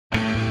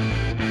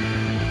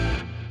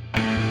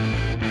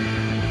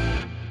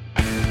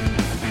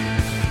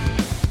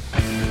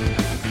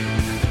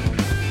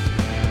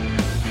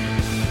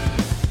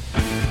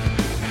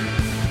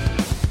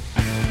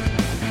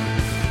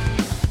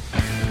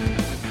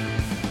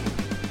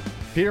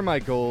Peter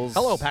Michaels.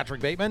 Hello,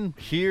 Patrick Bateman.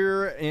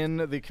 Here in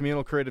the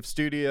Communal Creative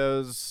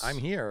Studios. I'm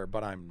here,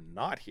 but I'm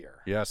not here.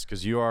 Yes,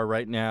 because you are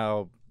right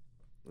now.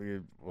 I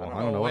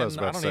don't know what I was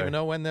about to say. I don't even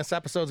know when this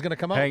episode's going to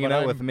come out. Hanging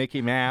out with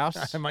Mickey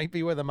Mouse. I might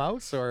be with a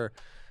mouse, or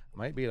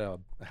might be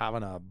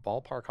having a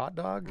ballpark hot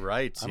dog.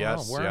 Right. I don't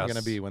know where I'm going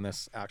to be when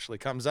this actually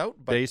comes out.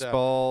 But,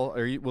 baseball.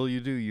 Will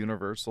you do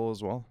Universal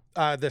as well?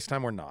 This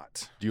time we're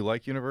not. Do you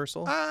like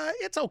Universal?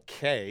 It's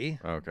okay.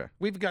 Okay.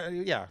 We've got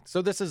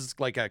So this is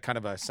like a kind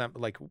of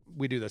like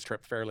we do this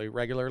trip fairly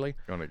regularly.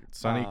 Going to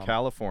sunny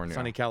California.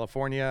 Sunny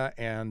California,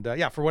 and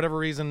for whatever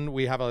reason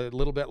we have a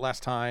little bit less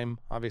time.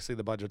 Obviously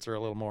the budgets are a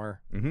little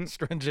more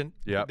stringent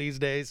these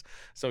days,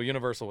 so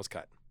Universal was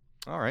cut.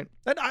 All right.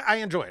 And I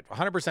enjoy it.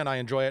 100% I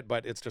enjoy it,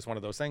 but it's just one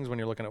of those things when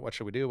you're looking at what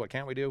should we do, what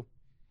can't we do.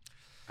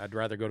 I'd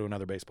rather go to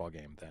another baseball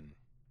game than.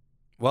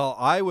 Well,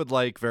 I would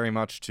like very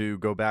much to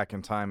go back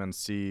in time and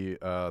see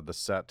the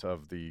set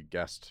of the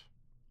guest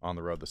on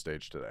the road the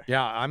stage today.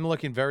 Yeah, I'm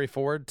looking very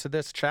forward to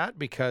this chat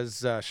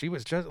because she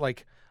was just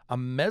like a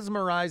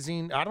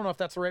mesmerizing, I don't know if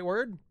that's the right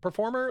word,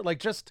 performer, like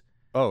just.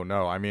 Oh,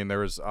 no. I mean,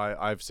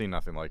 I've seen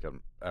nothing like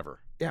him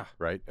ever. Yeah.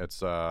 Right? It's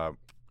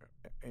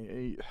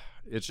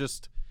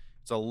just.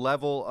 It's a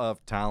level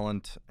of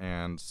talent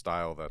and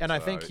style that and I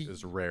think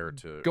is rare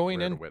to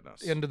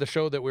witness. Into the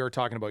show that we were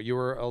talking about, you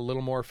were a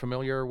little more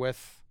familiar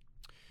with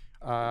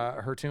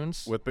her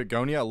tunes? With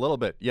Begonia, a little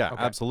bit. Yeah,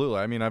 okay. Absolutely.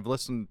 I mean, I've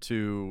listened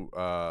to,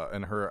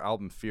 and her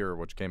album Fear,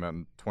 which came out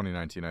in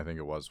 2019, I think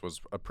it was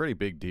a pretty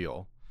big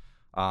deal.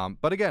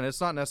 But again,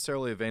 it's not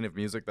necessarily a vein of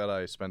music that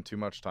I spend too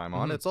much time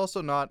on. It's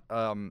also not,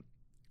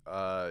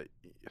 like,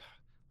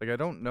 I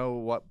don't know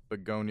what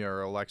Begonia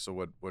or Alexa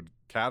would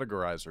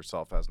categorize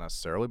herself as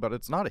necessarily, but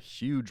it's not a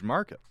huge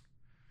market,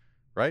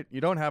 right?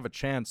 You don't have a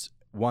chance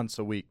once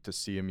a week to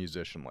see a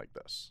musician like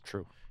this.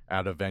 True.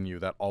 At a venue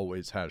that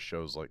always has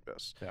shows like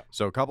this. Yeah.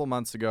 So a couple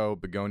months ago,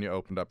 Begonia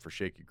opened up for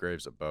Shaky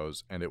Graves at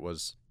Bose, and it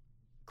was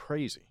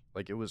crazy.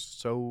 Like, it was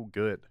so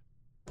good.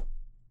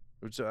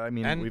 Which, I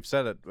mean, we've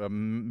said it a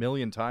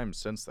million times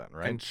since then,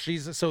 right? And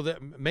she's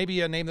maybe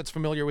a name that's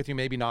familiar with you,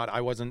 maybe not.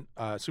 I wasn't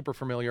super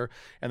familiar.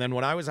 And then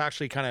when I was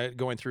actually kind of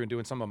going through and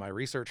doing some of my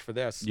research for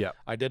this,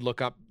 I did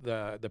look up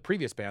the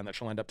previous band that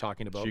she'll end up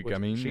talking about,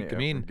 Chic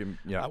Amin,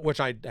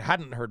 which I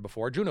hadn't heard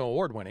before, Juno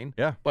Award winning.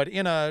 Yeah. But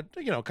in a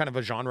kind of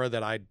a genre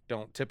that I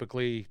don't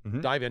typically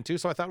dive into.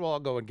 So I thought, well, I'll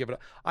go and give it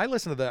I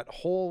listened to that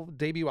whole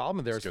debut album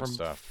of theirs from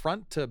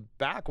front to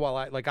back while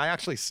I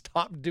actually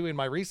stopped doing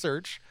my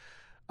research.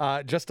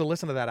 Just to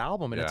listen to that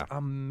album, and it's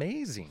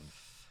amazing.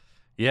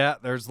 Yeah,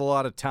 there's a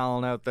lot of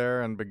talent out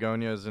there, and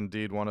Begonia is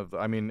indeed one of the.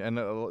 I mean, and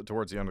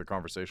towards the end of the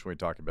conversation, we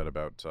talk a bit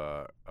about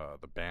the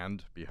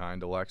band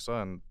behind Alexa,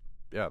 and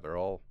they're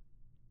all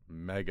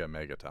mega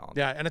talented.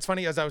 Yeah, and it's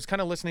funny, as I was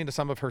kind of listening to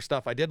some of her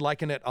stuff, I did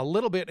liken it a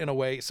little bit in a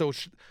way. So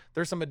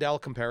there's some Adele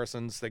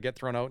comparisons that get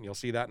thrown out, and you'll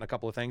see that in a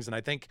couple of things. And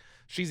I think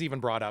she's even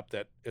brought up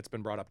that it's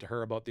been brought up to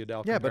her about the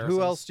Adele comparisons. Yeah, but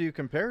who else do you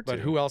compare to? But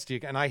who else do you?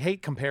 And I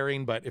hate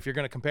comparing, but if you're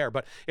going to compare,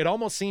 but it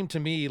almost seemed to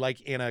me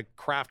like in a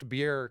craft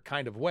beer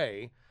kind of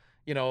way,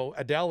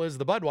 Adele is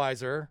the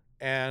Budweiser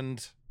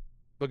and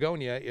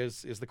Begonia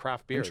is the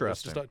craft beer.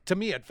 Interesting. To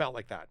me, it felt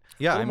like that.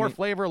 Yeah, a little more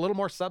flavor, a little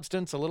more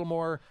substance, a little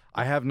more.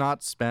 I have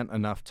not spent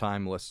enough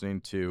time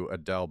listening to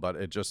Adele, but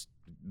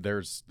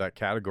that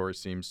category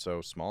seems so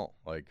small.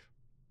 Like,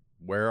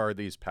 where are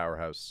these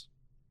powerhouse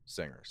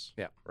singers?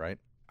 Yeah. Right?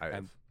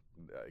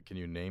 Can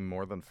you name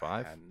more than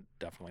 5?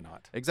 Definitely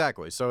not.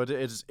 Exactly. So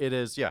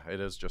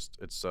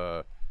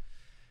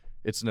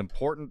it's an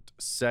important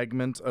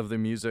segment of the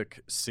music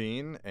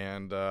scene,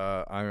 and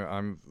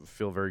I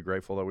feel very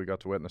grateful that we got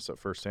to witness it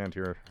firsthand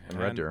here in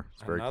Red Deer.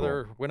 It's very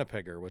another cool.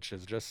 Winnipegger, which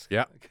is just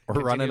we're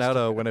running out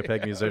of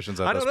Winnipeg musicians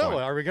at this point. I don't know.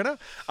 Are we gonna?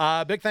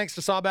 Big thanks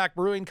to Sawback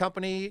Brewing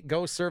Company,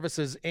 Go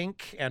Services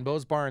Inc., and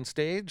Bose Bar and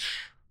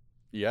Stage.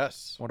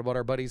 Yes. What about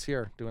our buddies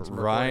here doing some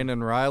Ryan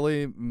and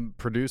Riley,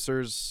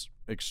 producers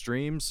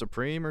Extreme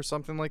Supreme or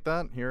something like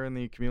that here in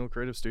the Communal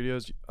Creative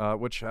Studios,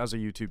 which has a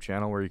YouTube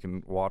channel where you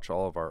can watch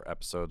all of our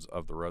episodes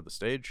of The Road the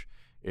Stage.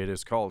 It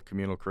is called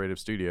Communal Creative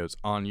Studios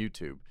on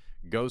YouTube.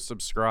 Go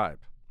subscribe.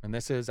 And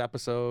this is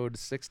episode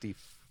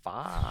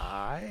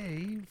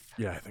 65.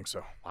 Yeah, I think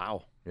so.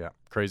 Wow. Yeah,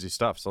 crazy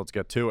stuff. So let's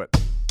get to it.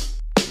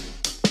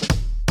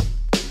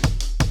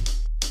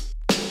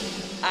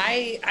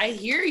 I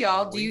hear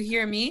y'all. Do you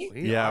hear me?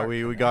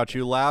 We got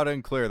you loud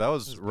and clear. That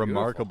was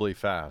remarkably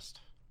fast.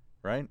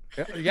 Right?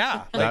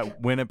 Yeah.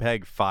 That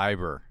Winnipeg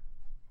fiber.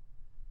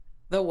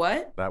 The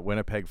what? That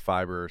Winnipeg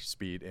fiber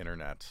speed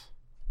internet.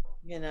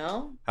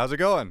 How's it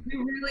going?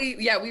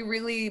 We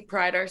really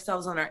pride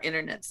ourselves on our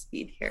internet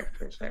speed here,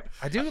 for sure.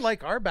 I do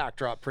like our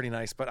backdrop pretty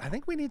nice, but I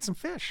think we need some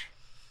fish.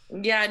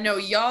 Yeah, no,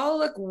 y'all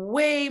look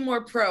way more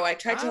pro. I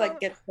tried to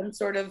get some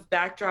sort of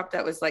backdrop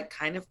that was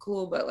kind of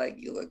cool, but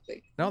you look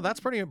like. No,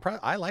 that's pretty impressive.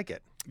 I like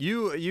it.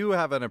 You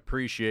have a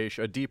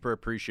deeper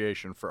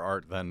appreciation for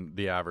art than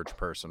the average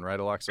person, right,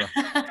 Alexa?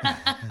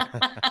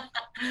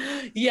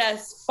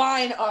 Yes,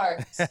 fine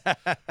art.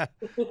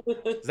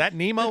 Is that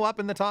Nemo up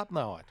in the top?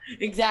 No.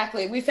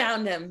 Exactly. We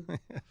found him.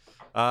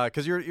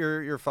 Because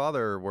your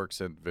father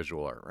works in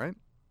visual art, right?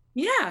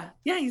 Yeah,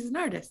 he's an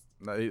artist.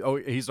 Oh,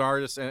 he's an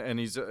artist and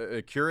he's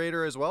a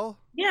curator as well?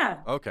 Yeah.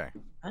 Okay.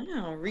 I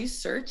know,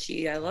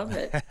 researchy. I love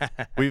it.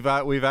 We've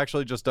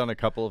actually just done a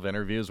couple of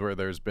interviews where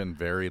there's been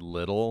very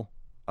little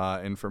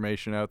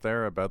information out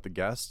there about the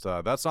guests.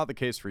 That's not the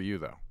case for you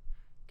though,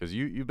 because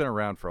you've been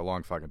around for a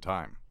long fucking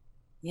time.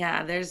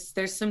 Yeah, there's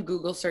some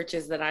Google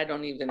searches that I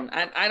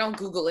don't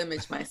Google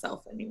image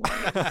myself anymore.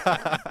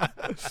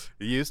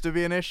 It used to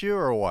be an issue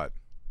or what?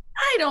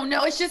 I don't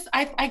know. It's just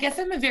I guess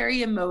I'm a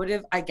very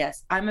emotive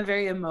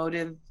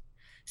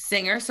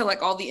singer. So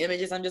like all the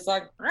images, I'm just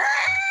like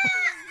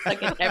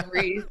like in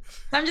every. So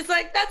I'm just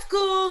like, that's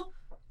cool.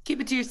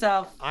 Keep it to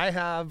yourself. I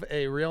have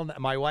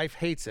my wife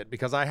hates it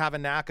because I have a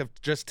knack of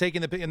just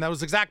taking in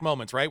those exact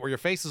moments, right? Where your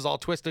face is all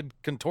twisted,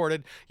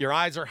 contorted, your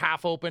eyes are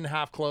half open,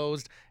 half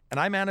closed. And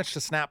I managed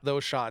to snap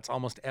those shots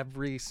almost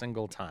every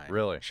single time.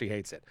 Really? She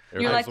hates it.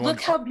 You're like, look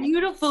how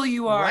beautiful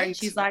you are. Right? And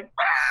she's like,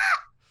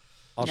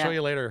 I'll show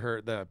you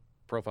later the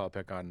profile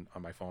pic on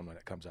my phone when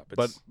it comes up.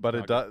 But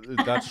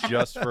that's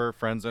just for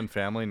friends and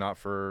family, not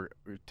for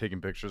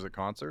taking pictures at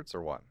concerts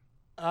or what?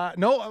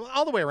 No,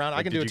 all the way around.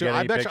 I can do it too.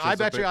 I bet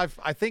you.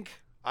 I think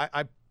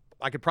I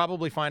could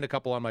probably find a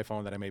couple on my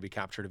phone that I maybe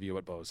captured of you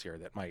at Bose here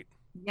that might.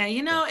 Yeah,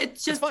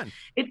 it's just fun.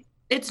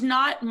 It's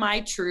not my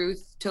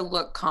truth to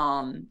look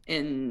calm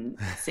in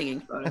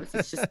singing photos.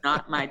 It's just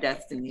not my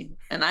destiny,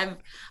 and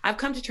I've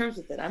come to terms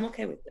with it. I'm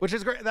okay with it. Which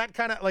is great. That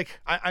kind of like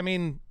I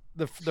mean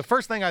the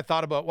first thing I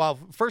thought about. Well,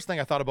 first thing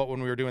I thought about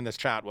when we were doing this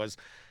chat was,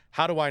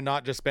 how do I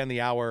not just spend the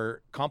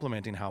hour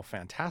complimenting how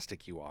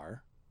fantastic you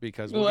are?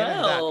 Because we'll get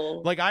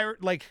into that.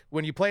 Like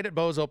when you played at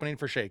Bo's opening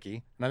for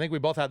Shaky, and I think we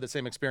both had the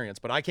same experience,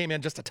 but I came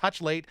in just a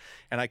touch late,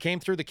 and I came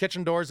through the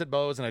kitchen doors at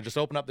Bo's, and I just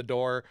opened up the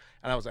door,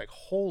 and I was like,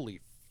 holy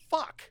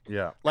fuck.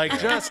 Yeah. Like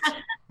just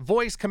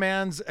voice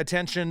commands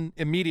attention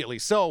immediately.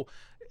 So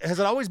has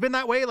it always been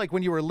that way? Like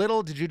when you were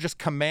little, did you just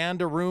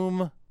command a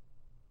room?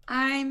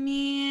 I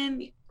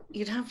mean,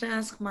 you'd have to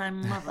ask my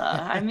mother.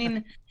 I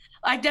mean,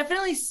 I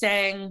definitely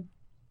sang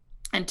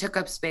and took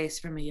up space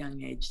from a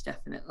young age,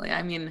 definitely.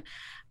 I mean,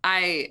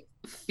 I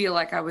feel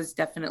like I was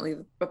definitely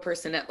a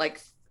person that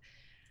like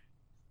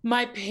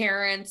my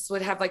parents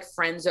would have like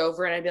friends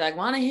over and I'd be like,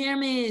 want to hear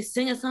me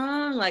sing a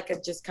song? Like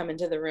I'd just come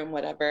into the room,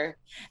 whatever.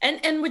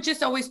 And would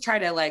just always try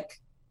to like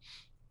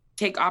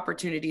take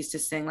opportunities to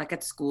sing like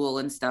at school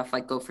and stuff,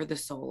 like go for the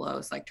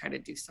solos, like try to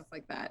do stuff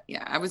like that.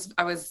 Yeah, I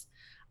was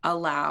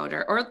allowed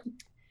or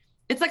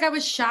it's like I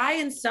was shy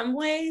in some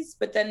ways,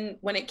 but then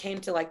when it came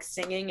to like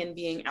singing and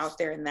being out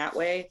there in that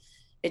way,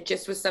 it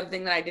just was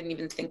something that I didn't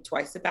even think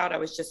twice about. I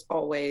was just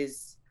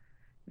always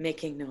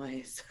making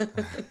noise.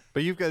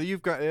 But you've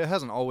got it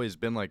hasn't always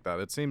been like that.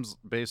 It seems,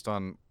 based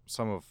on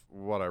some of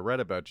what I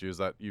read about you, is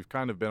that you've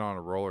kind of been on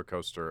a roller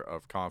coaster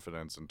of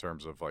confidence in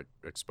terms of like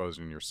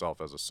exposing yourself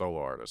as a solo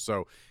artist.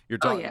 So we're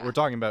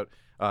talking about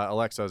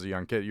Alexa as a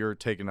young kid. You're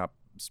taking up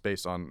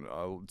space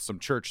on some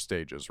church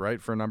stages,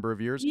 right, for a number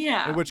of years.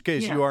 Yeah. In which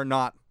case you are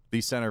not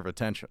the center of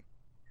attention.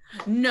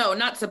 No,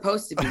 not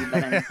supposed to be.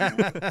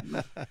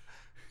 But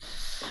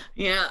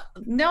yeah.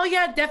 No,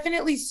 yeah,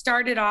 definitely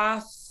started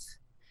off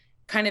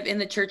kind of in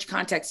the church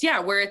context. Yeah,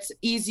 where it's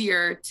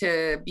easier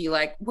to be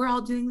like, we're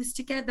all doing this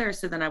together.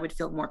 So then I would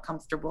feel more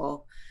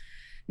comfortable,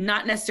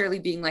 not necessarily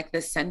being like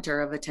the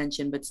center of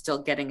attention, but still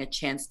getting a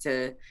chance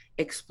to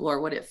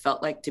explore what it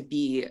felt like to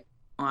be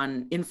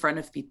in front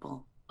of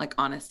people, like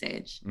on a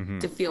stage,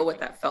 to feel what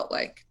that felt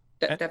like.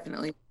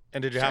 Definitely.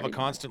 And did you have a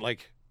constant,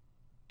 like,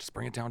 just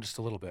bring it down just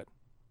a little bit?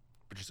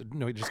 You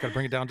just got to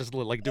bring it down just a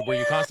little. Like, were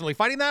you constantly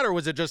fighting that, or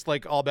was it just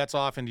like all bets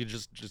off and you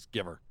just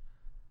give her?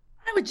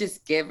 I would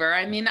just give her.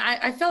 I mean,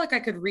 I felt like I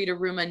could read a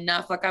room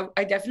enough. Like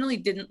I definitely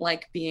didn't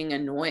like being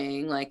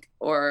annoying,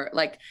 or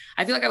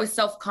I feel like I was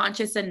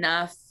self-conscious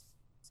enough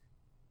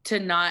to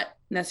not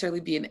necessarily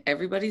be in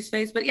everybody's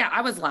face. But yeah,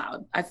 I was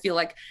loud. I feel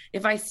like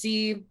if I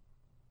see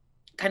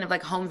kind of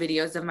like home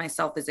videos of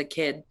myself as a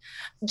kid,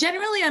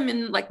 generally I'm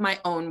in like my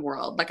own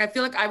world. Like I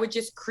feel like I would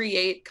just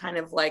create kind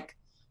of like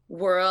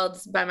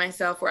worlds by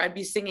myself where I'd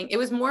be singing. It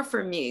was more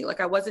for me.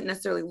 Like I wasn't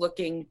necessarily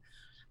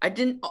I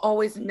didn't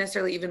always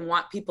necessarily even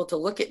want people to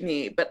look at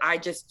me, but I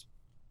just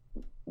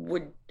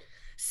would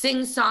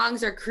sing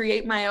songs or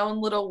create my own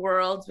little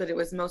worlds. But it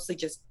was mostly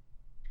just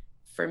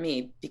for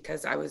me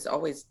because I was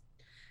always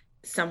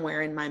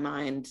somewhere in my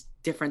mind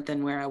different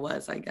than where I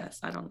was, I guess.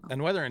 I don't know.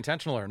 And whether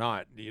intentional or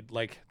not,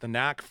 like the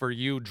knack for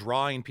you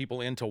drawing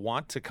people in to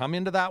want to come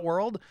into that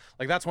world,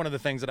 like that's one of the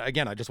things that,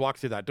 again, I just walked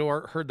through that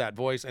door, heard that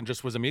voice, and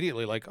just was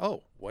immediately like,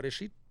 oh, what is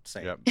she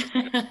saying? Yep.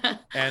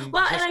 And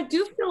I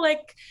do feel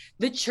like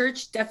the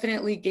church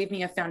definitely gave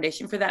me a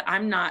foundation for that.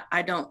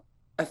 I don't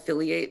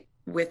affiliate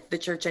with the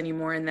church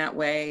anymore in that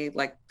way.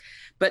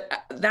 But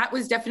that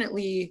was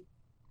definitely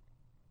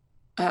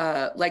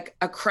like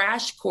a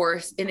crash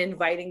course in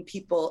inviting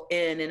people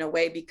in a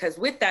way, because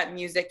with that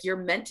music, you're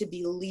meant to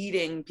be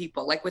leading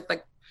people, like with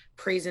like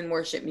praise and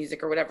worship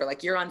music or whatever.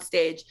 Like you're on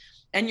stage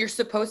and you're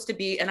supposed to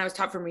be, and I was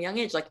taught from a young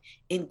age, like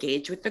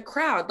engage with the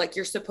crowd. Like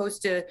you're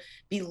supposed to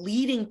be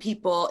leading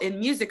people in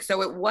music.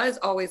 So it was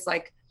always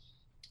like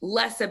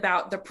less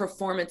about the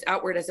performance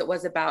outward as it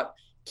was about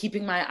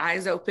keeping my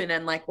eyes open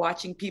and like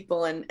watching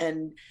people and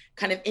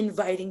kind of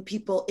inviting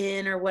people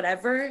in or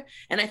whatever.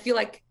 And I feel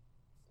like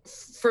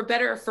for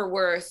better or for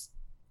worse,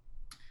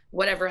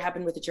 whatever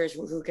happened with the church,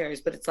 who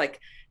cares? But it's like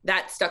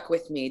that stuck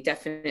with me,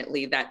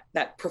 definitely,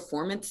 that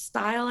performance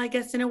style, I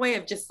guess, in a way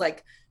of just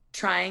like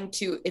trying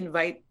to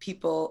invite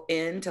people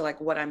into like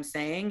what I'm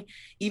saying,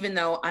 even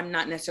though I'm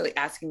not necessarily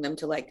asking them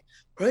to like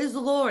praise the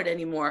Lord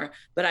anymore,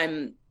 but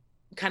I'm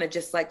kind of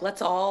just like,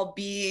 let's all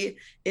be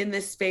in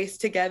this space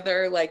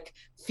together, like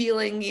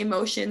feeling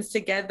emotions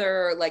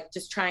together, or like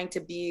just trying to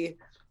be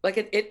like,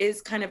 it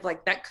is kind of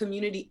like that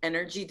community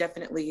energy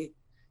definitely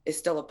is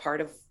still a part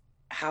of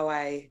how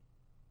I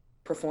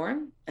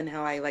perform and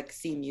how I like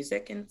see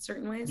music in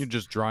certain ways. You're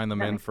just drawing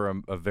them in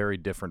for a very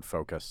different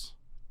focus.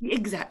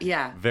 Exactly.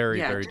 Yeah. Very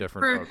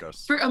different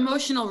focus. For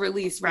emotional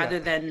release rather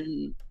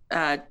than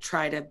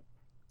try to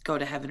go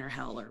to heaven or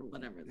hell or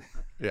whatever.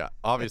 Yeah,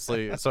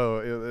 obviously. So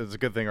it's a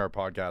good thing our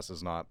podcast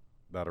is not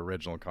that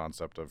original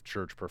concept of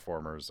church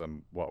performers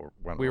and what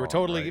went we wrong. Were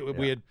totally, right?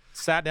 We had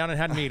sat down and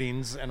had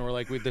meetings and we're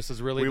like, this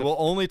is really. We will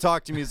only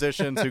talk to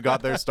musicians who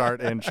got their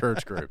start in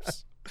church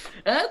groups.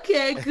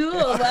 Okay, cool.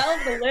 Well,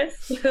 the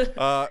list.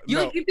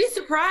 You'd be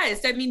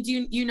surprised. I mean,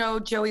 do you know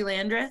Joey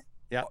Landreth?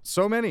 Yeah,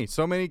 so many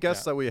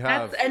guests that we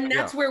have,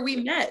 that's where we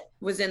met,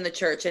 was in the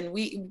church, and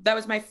that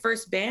was my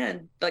first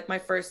band, like my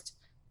first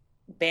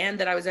band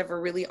that I was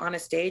ever really on a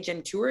stage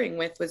and touring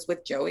with was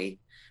with Joey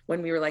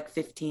when we were like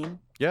 15.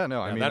 Yeah,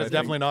 no, I mean that is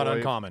definitely not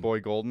uncommon. Boy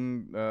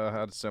Golden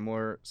had a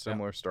similar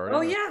start. Oh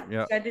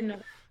yeah, I didn't know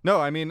that. No,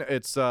 I mean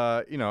it's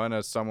and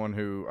as someone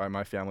who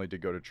my family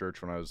did go to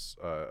church when I was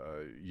a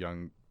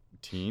young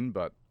teen,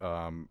 but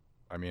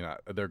I mean,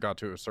 there got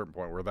to a certain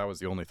point where that was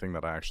the only thing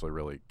that I actually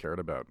really cared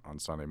about on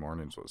Sunday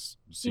mornings was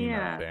seeing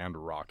that band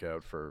rock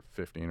out for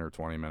 15 or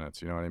 20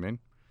 minutes. You know what I mean?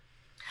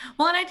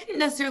 Well, and I didn't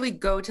necessarily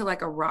go to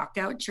like a rock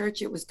out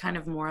church. It was kind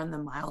of more on the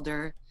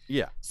milder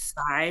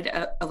side.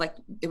 Like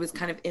it was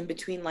kind of in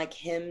between like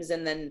hymns,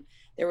 and then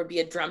there would be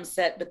a drum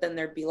set, but then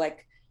there'd be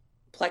like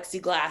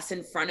plexiglass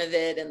in front of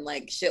it and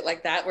like shit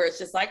like that, where it's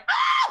just like,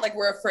 like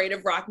we're afraid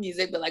of rock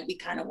music, but like we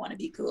kind of want to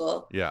be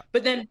cool. Yeah.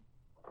 But then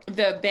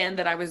the band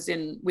that I was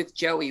in with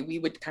Joey, we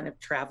would kind of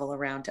travel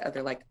around to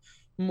other like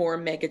more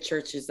mega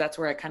churches. That's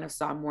where I kind of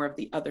saw more of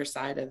the other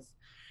side of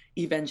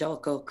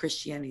evangelical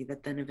Christianity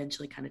that then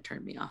eventually kind of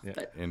turned me off. Yeah,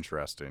 but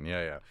interesting.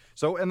 Yeah.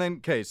 So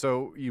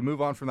so you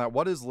move on from that.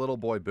 What is Little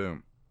Boy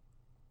Boom?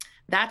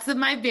 That's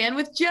my band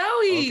with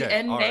Joey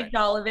and Meg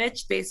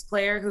Dolovich, bass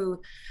player,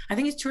 who I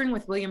think is touring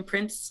with William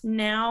Prince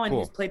now, and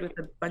he's played with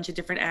a bunch of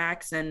different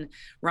acts, and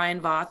Ryan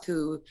Voth,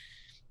 who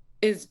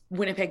is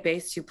Winnipeg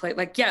based, who played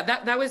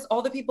that was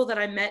all the people that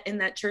I met in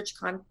that church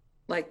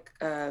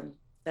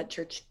that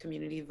church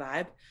community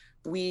vibe.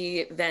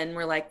 We then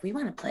were like, we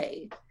want to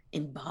play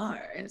in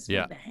bars.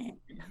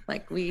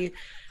 Like we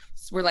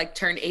were like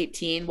turned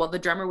 18. Well, the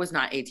drummer was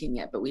not 18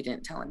 yet, but we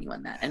didn't tell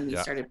anyone that. And we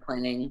started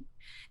playing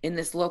in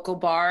this local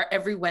bar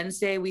every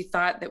Wednesday. We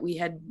thought that we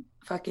had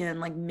fucking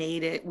like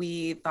made it.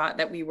 We thought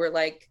that we were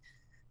like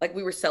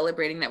we were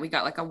celebrating that we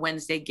got like a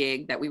Wednesday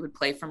gig that we would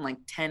play from like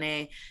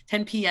 10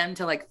 p.m.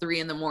 to like 3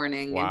 a.m.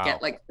 and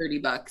get like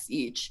 $30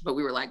 each. But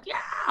we were like,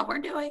 yeah, we're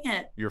doing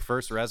it. Your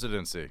first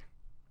residency.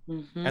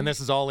 Mm-hmm. And this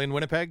is all in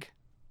Winnipeg?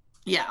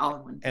 Yeah, all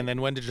in Winnipeg. And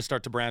then when did you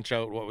start to branch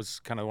out? What was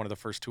kind of one of the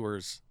first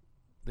tours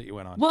that you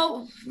went on?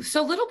 Well,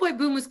 so Little Boy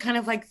Boom was kind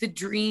of like the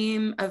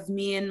dream of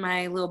me and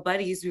my little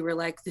buddies. We were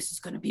like, this is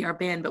going to be our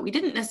band, but we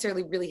didn't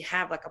necessarily really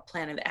have like a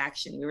plan of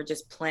action. We were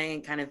just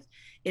playing kind of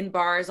in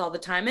bars all the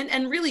time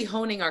and really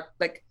honing our,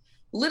 like,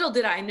 little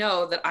did I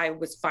know that I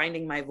was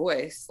finding my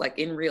voice like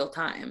in real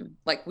time.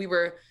 Like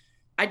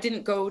I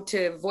didn't go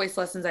to voice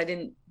lessons. I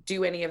didn't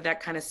do any of that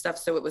kind of stuff.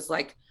 So it was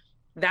like,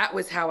 that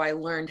was how I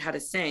learned how to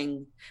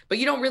sing. But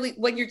you don't really,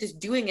 when you're just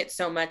doing it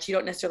so much, you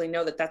don't necessarily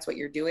know that that's what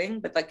you're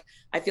doing. But like,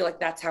 I feel like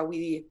that's how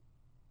we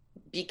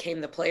became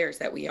the players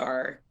that we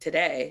are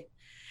today.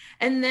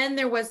 And then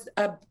there was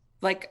a,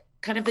 like,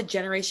 kind of a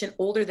generation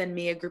older than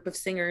me, a group of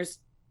singers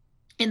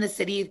in the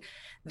city.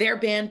 Their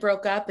band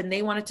broke up and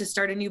they wanted to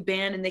start a new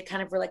band. And they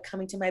kind of were like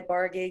coming to my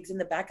bar gigs in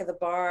the back of the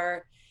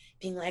bar,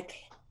 being like,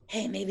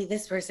 hey, maybe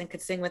this person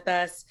could sing with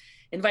us.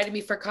 Invited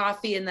me for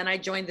coffee, and then I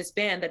joined this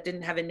band that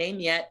didn't have a name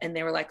yet, and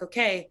they were like,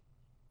 okay,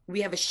 we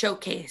have a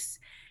showcase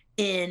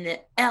in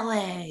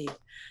LA,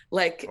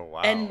 like,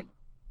 and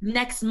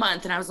next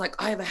month. And I was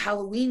like, I have a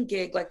Halloween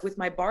gig like with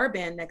my bar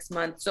band next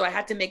month. So I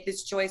had to make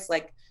this choice,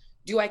 like,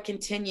 do I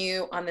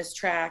continue on this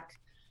track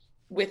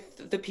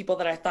with the people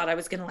that I thought I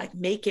was gonna like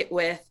make it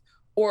with,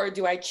 or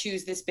do I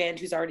choose this band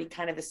who's already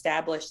kind of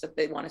established that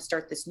they want to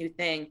start this new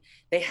thing?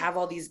 They have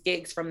all these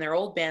gigs from their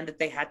old band that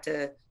they had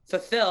to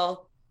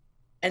fulfill.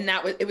 And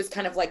it was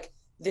kind of like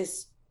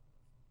this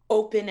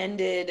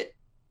open-ended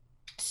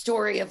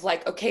story of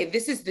like, okay,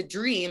 this is the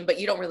dream, but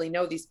you don't really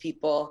know these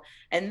people,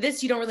 and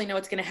this, you don't really know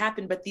what's going to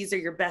happen, but these are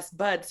your best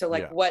buds. So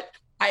like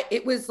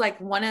it was like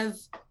one of,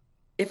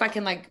 if I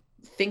can like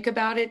think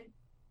about it,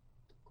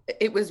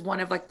 it was one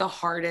of like the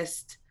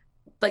hardest,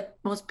 like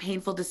most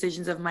painful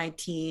decisions of my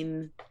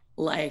teen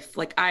life.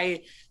 Like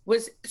I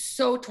was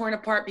so torn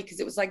apart because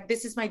it was like,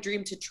 this is my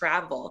dream to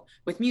travel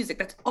with music.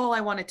 That's all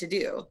I wanted to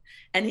do.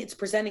 And it's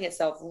presenting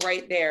itself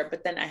right there.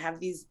 But then I have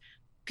these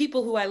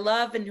people who I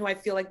love and who I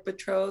feel like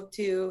betrothed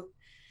to.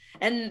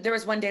 And there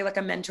was one day, like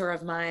a mentor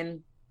of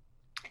mine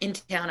in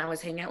town, I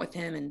was hanging out with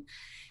him, and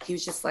he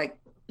was just like,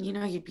 you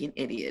know, you'd be an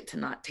idiot to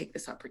not take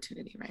this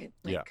opportunity, right?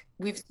 Like,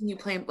 we've seen you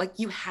play, like,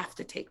 you have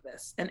to take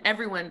this. And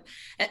everyone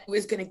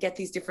was going to get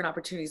these different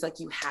opportunities. Like,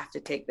 you have to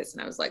take this.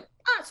 And I was like,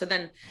 so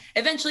then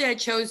eventually I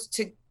chose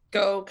to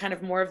go kind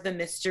of more of the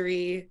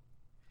mystery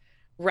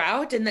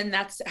route. And then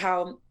that's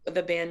how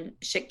the band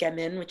Shit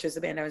Gemin, which was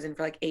a band I was in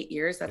for like 8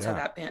 years. That's how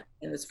that band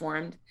was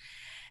formed.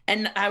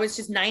 And I was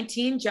just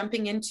 19,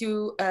 jumping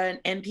into an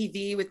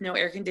MPV with no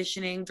air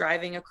conditioning,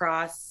 driving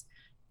across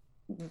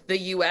the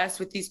US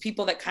with these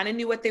people that kind of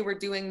knew what they were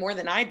doing more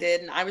than I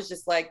did. And I was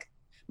just like,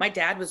 my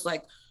dad was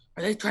like,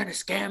 are they trying to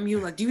scam you?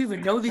 Like, do you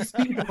even know these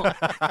people?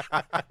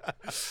 I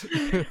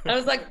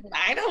was like,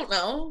 I don't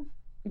know.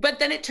 But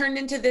then it turned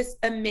into this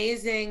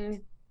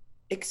amazing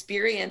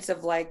experience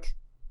of like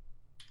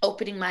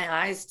opening my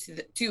eyes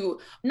to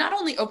not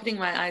only opening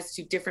my eyes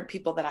to different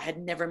people that I had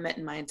never met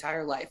in my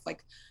entire life,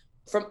 like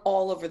from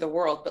all over the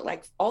world, but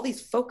like all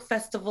these folk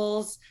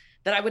festivals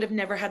that I would have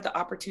never had the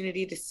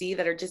opportunity to see,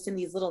 that are just in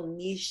these little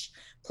niche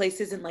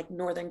places in like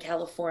Northern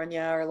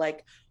California or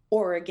like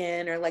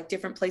Oregon or like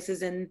different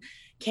places in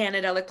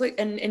Canada, like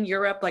in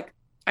Europe. Like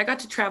I got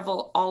to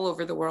travel all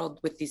over the world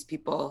with these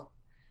people.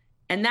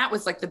 And that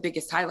was like the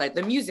biggest highlight.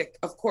 The music,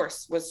 of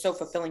course, was so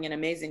fulfilling and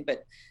amazing,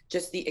 but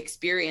just the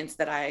experience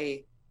that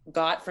I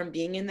got from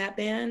being in that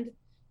band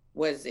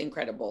was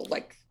incredible.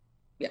 Like,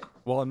 yeah.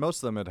 Well, and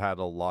most of them had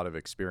a lot of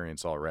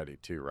experience already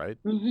too, right?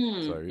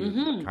 Mm-hmm. So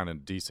you kind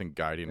of decent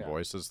guiding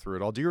voices through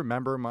it all. Do you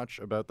remember much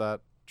about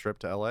that trip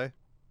to LA?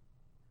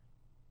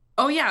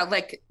 Oh yeah,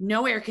 like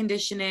no air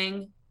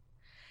conditioning.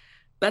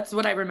 That's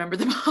what I remember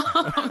the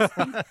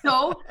most.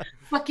 So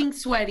fucking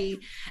sweaty.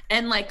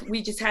 And like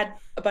we just had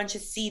a bunch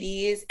of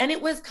CDs, and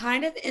it was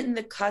kind of in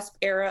the cusp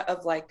era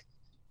of like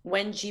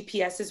when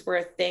GPSs were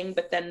a thing,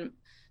 but then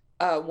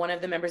one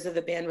of the members of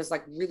the band was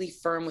like really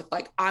firm with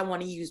like, I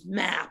want to use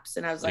maps.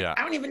 And I was like, I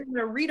don't even know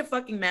how to read a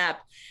fucking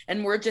map.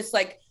 And we're just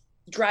like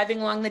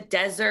driving along the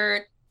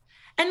desert.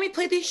 And we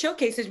played these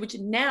showcases, which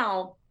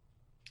now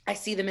I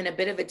see them in a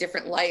bit of a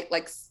different light.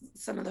 Like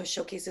some of those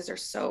showcases are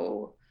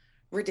so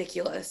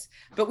ridiculous.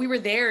 But we were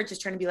there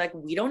just trying to be like,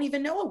 we don't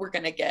even know what we're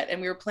going to get. And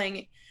we were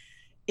playing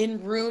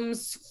in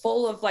rooms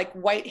full of like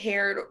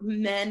white-haired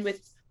men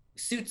with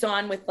suits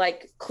on with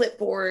like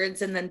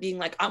clipboards, and then being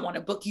like, I want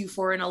to book you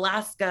for an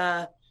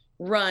Alaska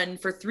run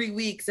for 3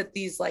 weeks at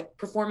these like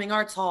performing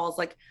arts halls.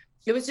 Like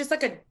it was just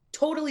like a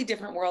totally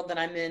different world than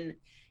I'm in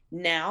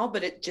now.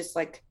 But it just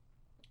like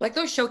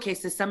those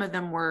showcases, some of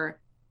them were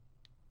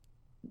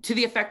to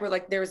the effect where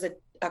like there was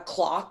a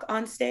clock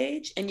on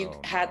stage, and you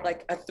had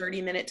like a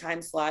 30-minute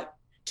time slot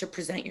to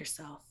present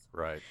yourself.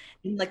 Right.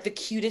 And like the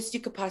cutest you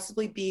could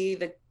possibly be,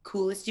 the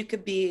coolest you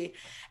could be.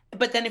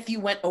 But then if you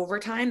went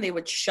overtime, they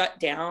would shut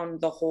down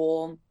the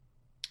whole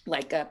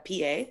like a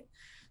PA.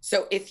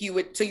 So if you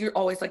would, so you're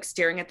always like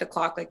staring at the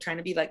clock, like trying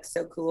to be like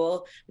so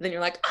cool. And then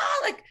you're like,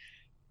 like,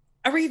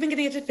 are we even going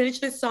to get to finish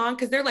this song?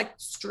 Cause they're like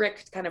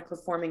strict kind of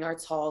performing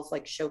arts halls,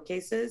 like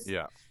showcases.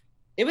 Yeah.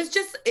 It was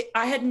just,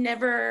 I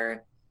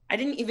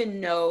didn't even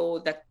know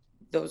that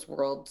those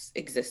worlds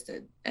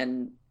existed.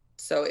 And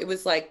so it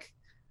was like,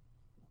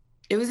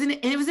 it was an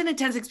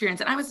intense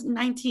experience. And I was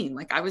 19.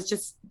 Like I was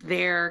just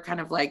there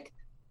kind of like,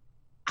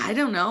 I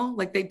don't know,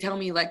 like they'd tell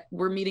me like,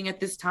 we're meeting at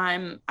this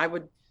time. I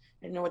didn't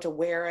know what to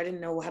wear. I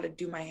didn't know how to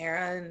do my hair.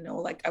 I didn't know,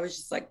 like, I was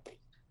just like,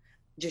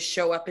 just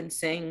show up and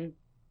sing.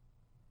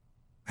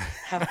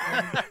 Have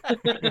fun.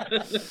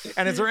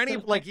 And is there any,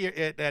 like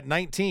at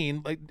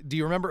 19, like, do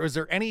you remember, is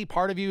there any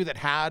part of you that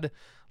had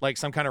like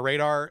some kind of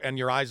radar and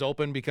your eyes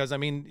open? Because I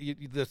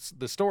mean,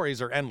 the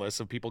stories are endless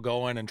of people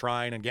going and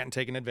trying and getting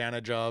taken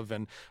advantage of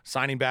and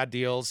signing bad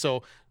deals.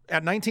 So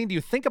at 19, do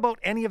you think about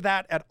any of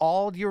that at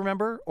all? Do you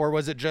remember? Or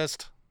was it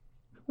just?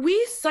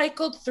 We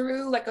cycled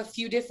through like a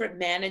few different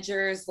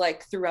managers,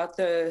 like throughout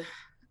the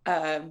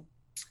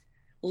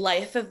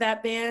life of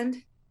that band.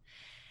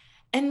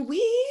 And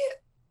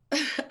I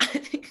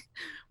think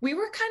we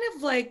were kind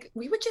of like,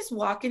 we would just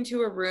walk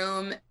into a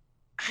room.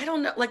 I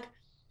don't know, like,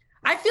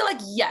 I feel like,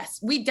 yes,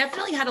 we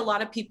definitely had a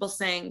lot of people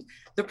saying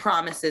the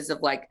promises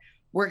of like,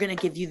 we're going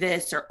to give you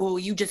this, or, oh,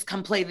 you just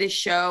come play this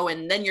show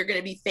and then you're going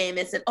to be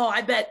famous. And, oh,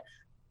 I bet,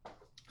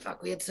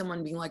 we had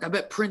someone being like, I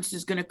bet Prince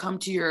is going to come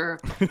to your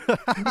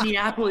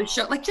Minneapolis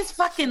show. Like just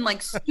fucking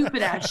like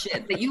stupid ass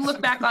shit that you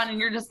look back on and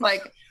you're just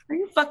like, are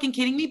you fucking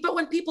kidding me? But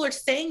when people are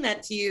saying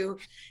that to you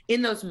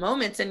in those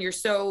moments and you're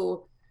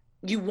so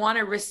you want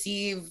to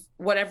receive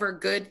whatever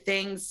good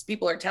things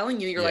people are telling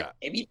you. You're like,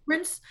 maybe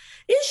Prince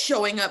is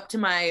showing up to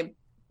my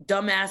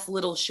dumbass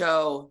little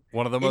show.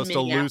 One of the most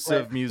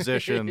elusive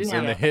musicians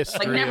in the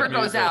history. Like never of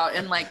goes music. out,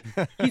 and like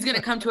he's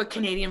gonna come to a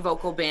Canadian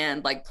vocal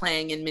band like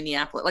playing in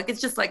Minneapolis. Like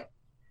it's just like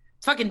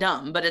it's fucking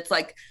dumb. But it's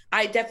like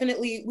we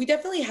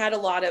definitely had a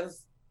lot of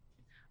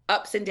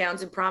ups and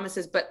downs and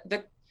promises. But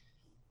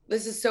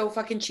this is so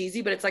fucking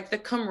cheesy, but it's like the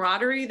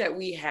camaraderie that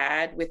we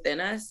had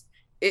within us.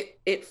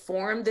 It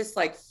formed this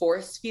like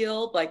force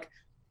field, like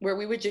where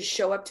we would just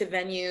show up to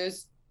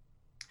venues,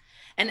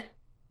 and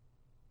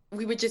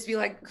we would just be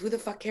like, who the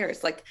fuck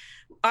cares? Like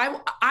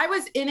I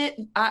was in it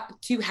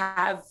to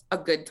have a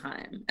good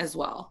time as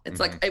well. It's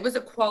like, it was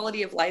a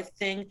quality of life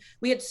thing.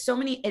 We had so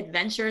many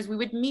adventures. We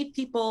would meet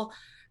people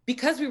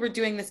because we were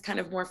doing this kind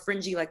of more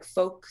fringy, like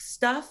folk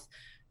stuff.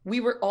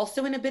 We were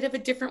also in a bit of a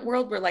different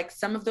world where like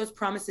some of those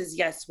promises,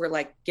 yes, were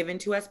like given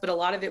to us, but a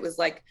lot of it was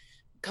like,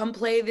 come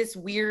play this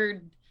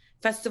weird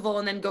festival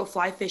and then go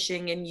fly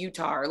fishing in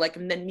Utah, or like,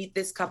 and then meet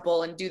this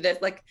couple and do this.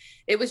 Like,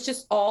 it was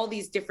just all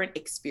these different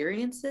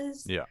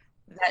experiences. Yeah.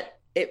 That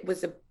it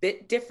was a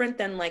bit different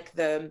than like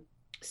the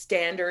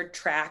standard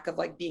track of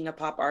like being a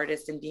pop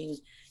artist and being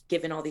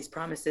given all these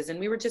promises. And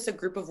we were just a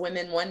group of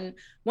women,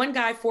 one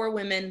guy, 4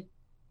 women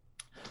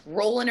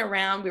rolling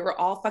around. We were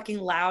all fucking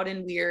loud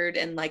and weird.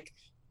 And like,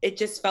 it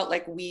just felt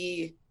like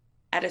we,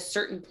 at a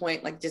certain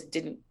point, like just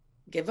didn't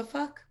give a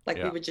fuck.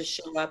 Like we would just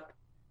show up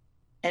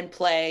and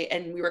play,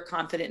 and we were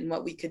confident in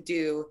what we could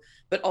do,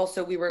 but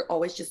also we were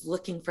always just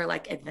looking for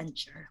like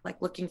adventure, like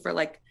looking for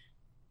like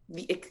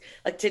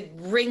to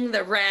wring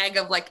the rag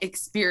of like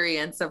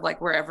experience of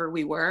like wherever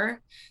we were.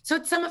 So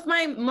it's some of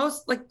my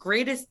most like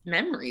greatest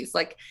memories.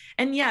 Like,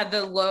 and yeah,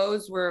 the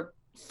lows were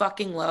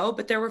fucking low,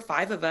 but there were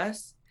 5 of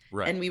us,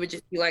 right? And we would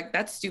just be like,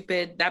 that's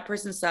stupid, that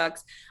person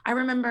sucks. I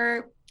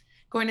remember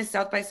going to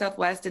South by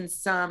Southwest, and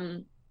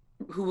some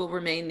who will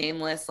remain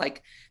nameless,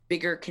 like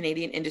bigger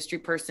Canadian industry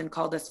person,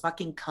 called us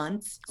fucking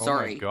cunts.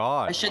 Sorry. Oh my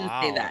God. I shouldn't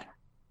say that.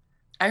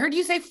 I heard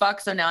you say fuck,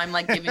 so now I'm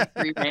like giving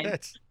free rein.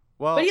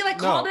 Well, but he like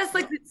called us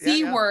like the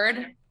C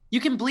word. You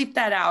can bleep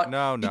that out.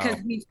 No. Because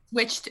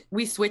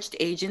we switched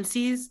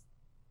agencies,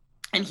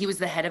 and he was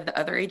the head of the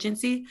other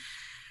agency.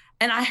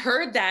 And I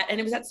heard that, and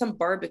it was at some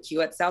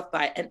barbecue at South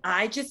by, and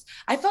I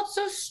felt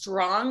so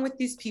strong with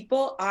these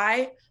people.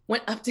 I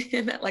went up to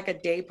him at like a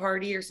day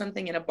party or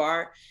something in a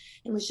bar,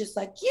 and was just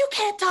like, you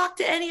can't talk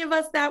to any of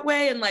us that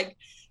way, and like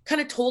kind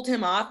of told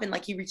him off, and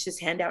like he reached his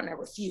hand out, and I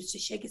refused to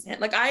shake his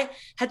hand. Like I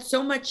had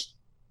so much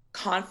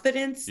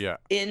confidence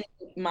in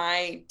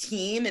my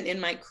team and in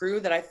my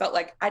crew that I felt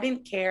like I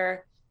didn't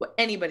care what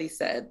anybody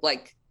said.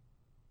 Like,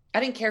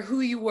 I didn't care who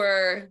you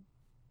were.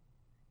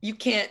 You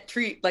can't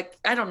treat, like,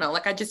 I don't know.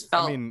 Like, I just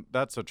felt. I mean,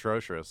 that's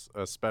atrocious,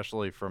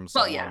 especially from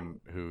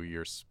someone who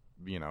you're,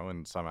 you know,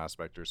 in some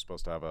aspect, you're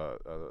supposed to have a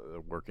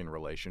working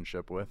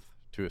relationship with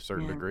to a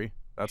certain degree.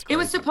 That's crazy. It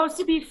was supposed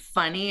to be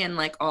funny, and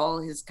like all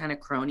his kind of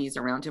cronies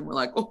around him were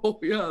like, oh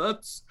yeah,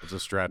 it's a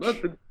stretch.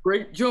 That's a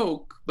great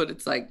joke. But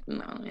it's like,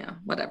 no,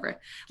 whatever.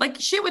 Like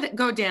shit would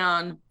go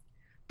down,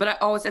 but I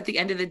always, at the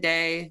end of the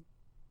day,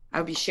 I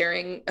would be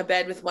sharing a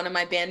bed with one of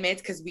my bandmates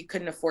because we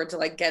couldn't afford to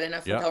like get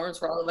enough hotel rooms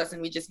for all of us,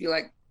 and we'd just be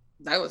like,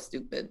 that was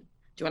stupid.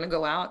 Do you want to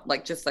go out?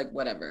 Like, just like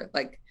whatever.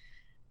 Like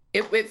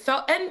it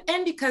felt,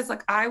 and because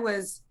like I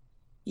was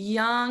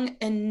young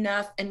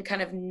enough and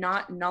kind of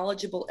not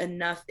knowledgeable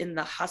enough in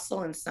the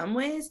hustle in some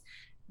ways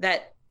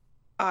that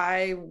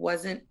I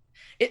wasn't,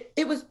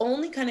 it was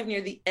only kind of near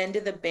the end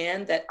of the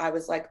band that I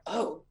was like,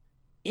 oh,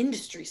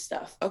 industry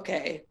stuff.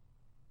 Okay.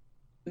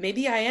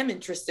 Maybe I am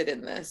interested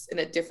in this in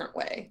a different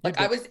way. Like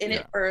I was in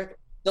it for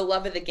the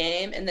love of the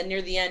game. And then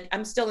near the end,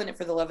 I'm still in it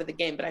for the love of the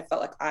game, but I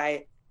felt like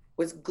I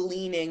was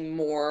gleaning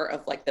more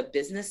of like the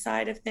business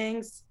side of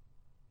things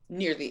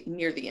near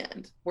the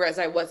end, whereas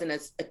I wasn't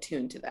as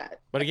attuned to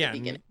that. But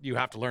again, you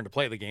have to learn to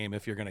play the game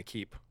if you're going to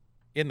keep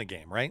in the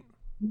game, right?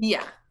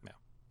 Yeah.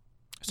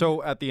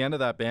 So at the end of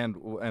that band,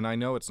 and I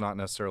know it's not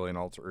necessarily an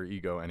alter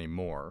ego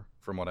anymore,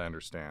 from what I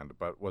understand,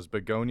 but was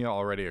Begonia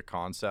already a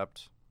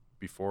concept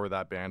before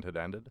that band had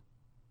ended?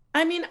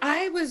 I mean,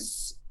 I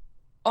was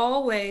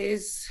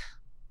always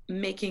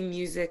making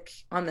music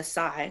on the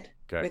side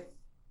with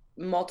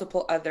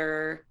multiple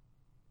other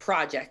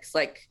projects,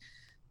 like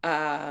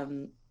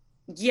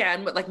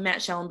and with like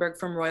Matt Schellenberg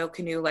from Royal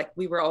Canoe, like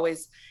we were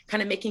always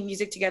kind of making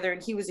music together,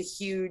 and he was a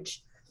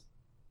huge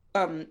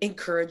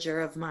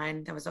encourager of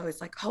mine that was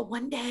always like, oh,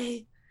 one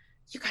day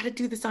you got to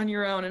do this on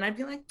your own. And I'd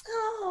be like,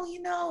 oh,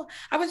 you know,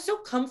 I was so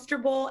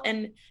comfortable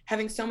and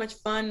having so much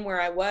fun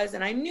where I was,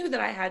 and I knew that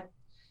I had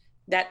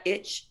that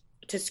itch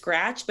to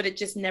scratch, but it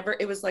just never,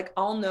 it was like,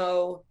 I'll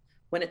know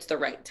when it's the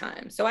right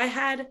time. So I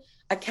had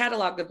a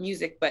catalog of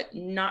music, but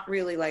not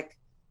really like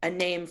a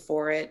name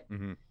for it.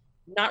 Mm-hmm.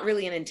 Not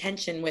really an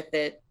intention with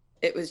it.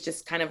 It was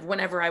just kind of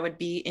whenever I would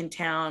be in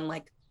town,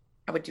 like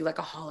I would do like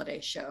a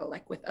holiday show,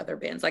 like with other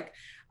bands. Like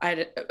I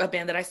had a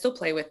band that I still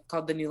play with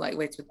called the New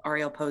Lightweights with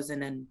Ariel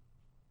Posen and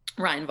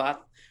Ryan Voth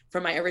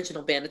from my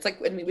original band. It's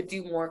like when we would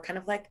do more kind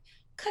of like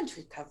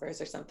country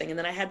covers or something. And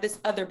then I had this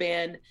other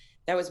band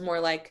that was more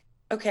like,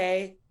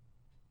 okay,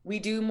 we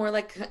do more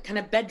like kind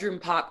of bedroom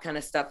pop kind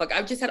of stuff. Like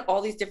I've just had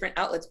all these different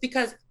outlets,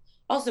 because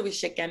also with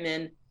Shit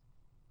Gamin,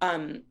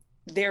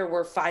 there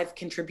were 5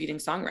 contributing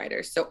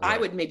songwriters. So I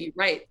would maybe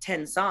write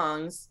 10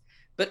 songs,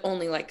 but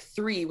only like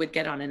 3 would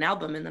get on an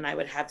album. And then I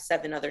would have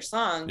 7 other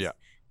songs that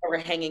were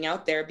hanging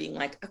out there being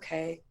like,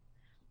 okay,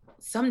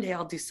 someday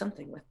I'll do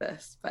something with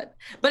this. But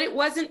it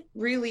wasn't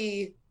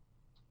really,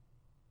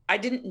 I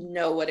didn't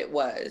know what it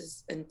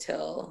was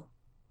until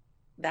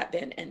that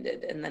band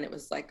ended. And then it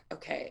was like,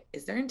 okay,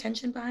 is there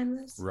intention behind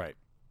this? Right.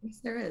 Yes,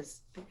 there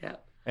is. Yeah.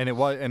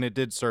 And it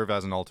did serve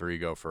as an alter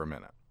ego for a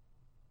minute.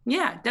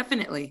 Yeah,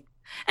 definitely.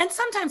 And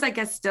sometimes I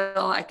guess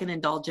still I can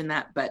indulge in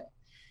that, but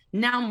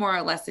now more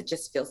or less it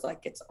just feels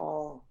like it's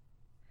all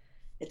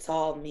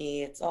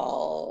me. It's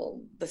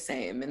all the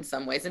same in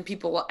some ways. And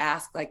people will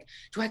ask like,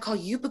 do I call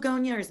you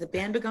Begonia or is the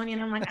band Begonia?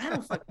 And I'm like, I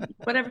don't fucking,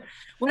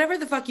 whatever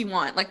the fuck you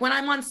want. Like when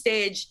I'm on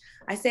stage,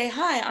 I say,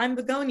 hi, I'm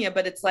Begonia,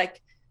 but it's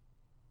like,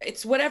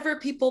 it's whatever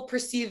people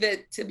perceive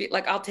it to be.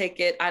 Like, I'll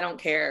take it. I don't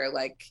care.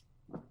 Like,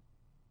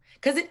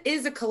 because it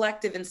is a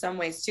collective in some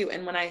ways too.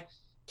 And when I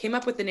came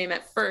up with the name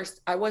at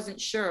first, I wasn't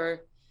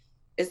sure,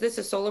 is this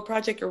a solo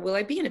project or will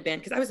I be in a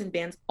band? Because I was in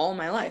bands all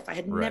my life. I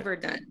had never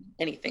done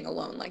anything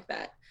alone like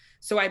that.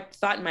 So I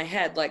thought in my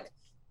head, like,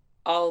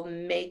 I'll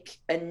make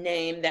a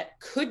name that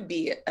could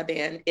be a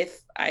band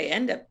if I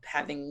end up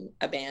having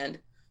a band,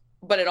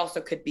 but it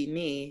also could be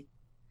me.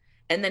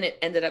 And then it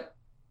ended up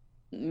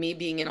me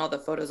being in all the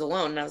photos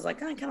alone. And I was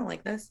like, oh, I kind of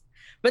like this.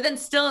 But then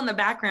still in the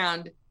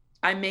background,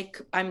 I'm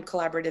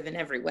collaborative in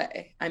every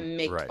way. I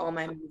make all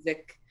my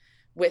music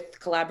with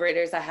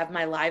collaborators. I have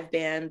my live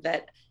band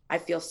that I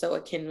feel so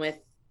akin with,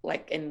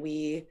 like, and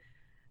we,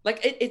 like,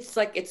 it's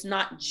like, it's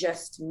not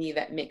just me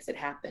that makes it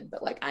happen,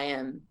 but like I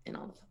am in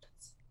all the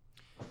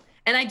photos.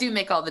 And I do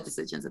make all the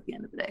decisions at the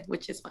end of the day,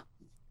 which is fun.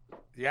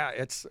 Yeah,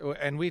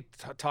 and we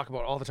talk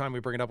about all the time. We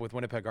bring it up with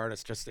Winnipeg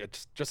artists.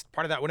 It's just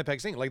part of that Winnipeg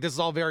scene. Like this is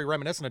all very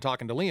reminiscent of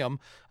talking to Liam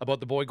about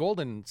the Boy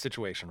Golden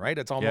situation, right?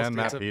 It's almost and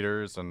Matt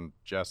Peters and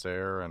Jess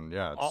Eyre and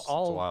it's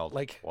wild,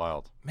 like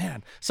wild,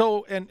 man.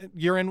 So and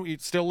you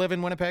still live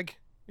in Winnipeg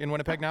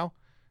now?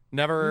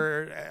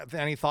 Never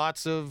any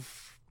thoughts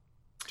of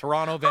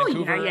Toronto,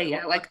 Vancouver? Oh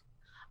yeah. Like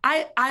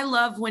I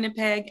love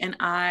Winnipeg and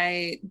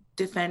I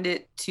defend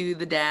it to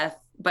the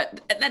death, but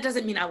that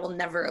doesn't mean I will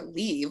never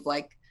leave.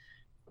 Like.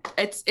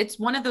 It's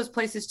one of those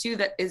places too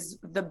that is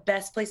the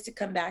best place to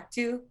come back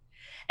to.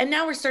 And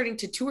now we're starting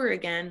to tour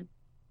again.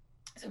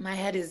 So my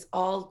head is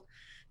all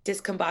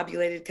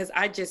discombobulated because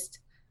I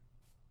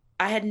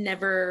had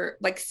never,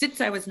 like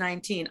since I was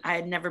 19, I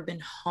had never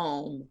been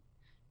home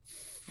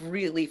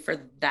really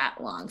for that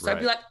long. So I'd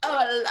be like, oh,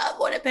 I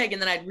love Winnipeg.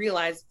 And then I'd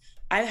realize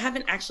I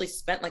haven't actually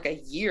spent like a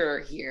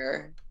year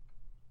here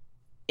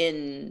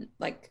in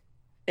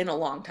a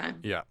long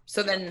time. Yeah.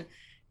 So then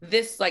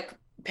this like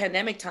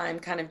pandemic time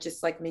kind of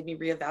just like made me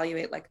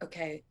reevaluate, like,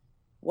 okay,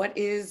 what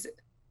is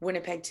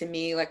Winnipeg to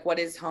me? Like, what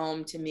is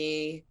home to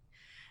me?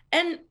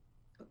 And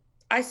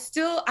I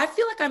feel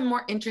like I'm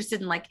more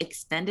interested in like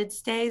extended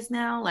stays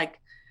now, like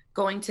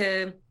going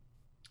to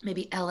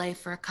maybe LA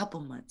for a couple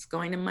months,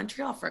 going to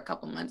Montreal for a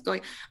couple months,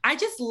 I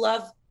just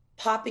love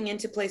popping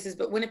into places,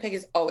 but Winnipeg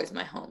is always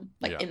my home.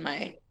 Like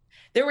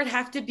there would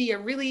have to be a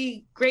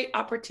really great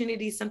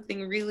opportunity,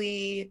 something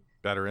really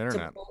better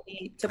internet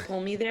to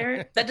pull me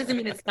there. That doesn't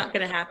mean it's not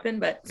going to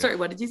happen, but sorry,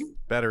 what did you say?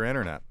 Better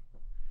internet.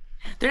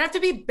 There'd have to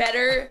be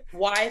better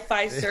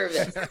Wi-Fi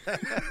service.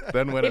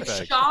 Then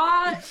Winnipeg.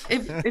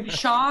 If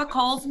Shaw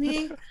calls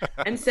me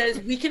and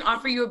says we can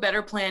offer you a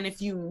better plan if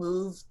you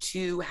move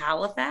to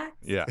Halifax.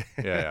 Yeah.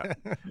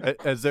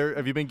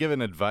 Have you been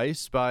given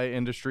advice by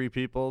industry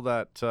people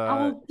that?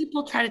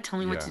 People try to tell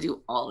me what to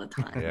do all the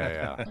time.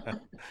 Yeah.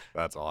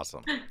 That's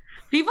awesome.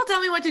 People tell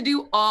me what to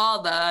do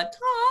all the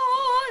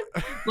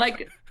time.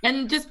 Like,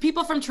 and just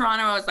people from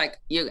Toronto, I was like,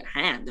 you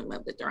have to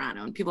move to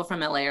Toronto. And people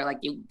from LA are like,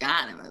 you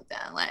gotta move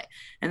to LA.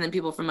 And then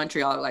people from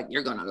Montreal are like,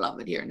 you're gonna love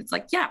it here. And it's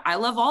like, yeah, I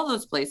love all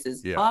those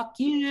places. Yeah. Fuck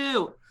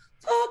you.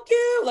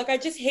 Like, I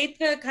just hate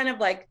the kind of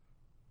like,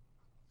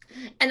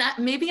 and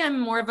maybe I'm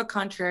more of a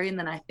contrarian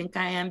than I think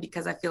I am,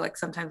 because I feel like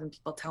sometimes when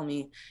people tell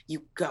me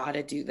you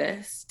gotta do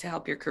this to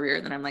help your career,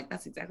 then I'm like,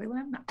 that's exactly what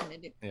I'm not gonna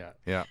do.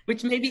 Yeah.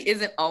 Which maybe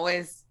isn't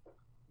always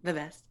the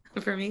best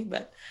for me,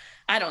 but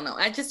I don't know.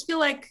 I just feel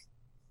like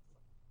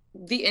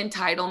the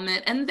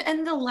entitlement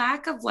and the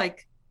lack of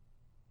like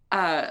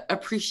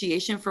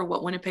appreciation for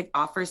what Winnipeg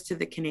offers to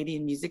the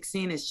Canadian music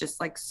scene is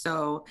just like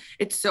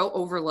it's so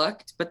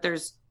overlooked, but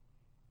there's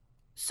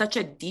such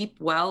a deep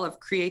well of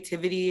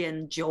creativity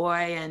and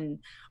joy and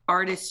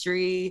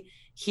artistry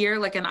here.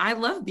 Like, and I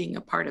love being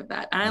a part of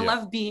that. And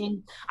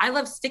I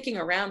love sticking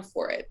around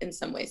for it in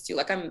some ways too.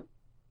 Like, I'm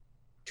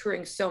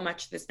touring so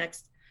much this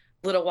next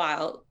little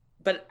while,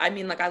 but I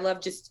mean, like, I love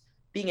just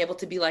being able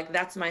to be like,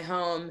 that's my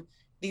home.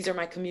 These are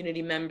my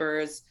community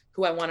members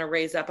who I want to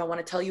raise up. I want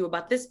to tell you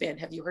about this band.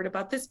 Have you heard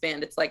about this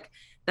band? It's like,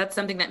 that's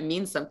something that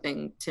means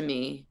something to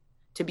me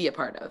to be a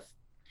part of.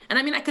 And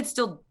I mean, I could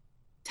still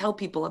tell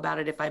people about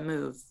it if I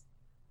move,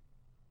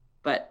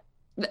 but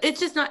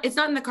it's not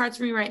in the cards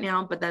for me right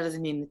now, but that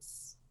doesn't mean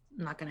it's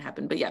not going to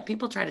happen. But yeah,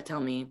 people try to tell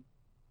me,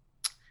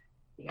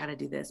 you got to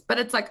do this. But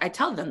it's like, I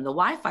tell them the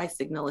Wi-Fi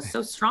signal is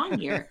so strong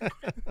here.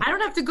 I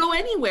don't have to go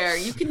anywhere.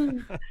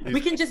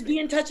 We can just be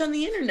in touch on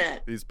the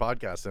internet. These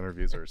podcast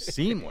interviews are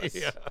seamless.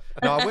 Yeah.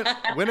 No,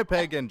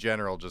 Winnipeg in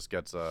general just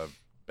gets a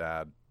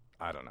bad,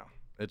 I don't know.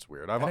 It's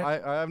weird.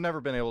 I've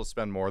never been able to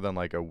spend more than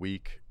like a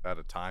week at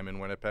a time in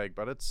Winnipeg,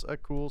 but it's a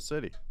cool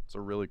city. It's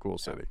a really cool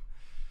city.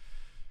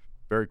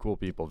 Very cool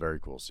people, very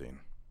cool scene.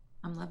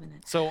 I'm loving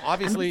it. So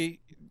obviously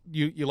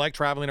you like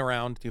traveling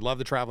around. You love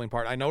the traveling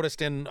part. I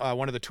noticed in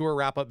one of the tour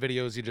wrap-up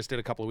videos you just did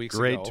a couple of weeks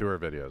ago. Great tour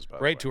videos, by the way.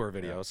 Great tour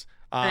videos.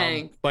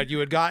 But you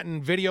had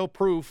gotten video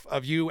proof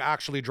of you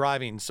actually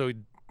driving. So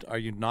are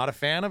you not a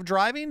fan of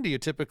driving? Do you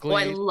typically... Oh,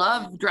 I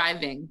love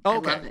driving.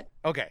 Okay. I love it.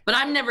 Okay. But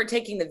I'm never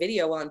taking the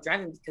video while I'm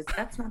driving because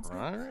that's not safe.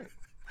 All right.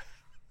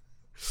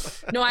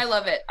 No, I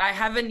love it. I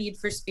have a need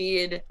for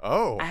speed.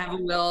 Oh. I have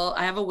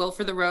a will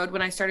for the road.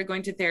 When I started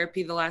going to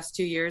therapy the last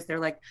 2 years, they're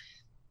like,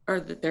 or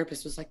the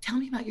therapist was like, tell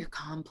me about your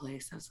calm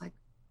place. I was like,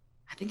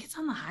 I think it's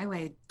on the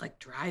highway, like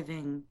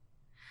driving.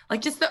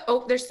 Like just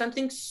there's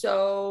something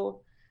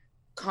so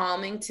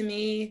calming to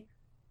me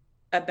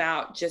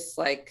about just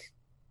like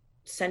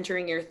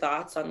centering your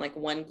thoughts on like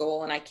one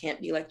goal. And I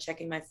can't be like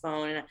checking my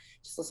phone and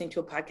just listening to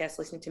a podcast,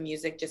 listening to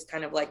music, just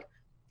kind of like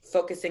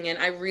focusing in.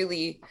 I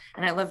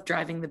love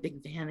driving the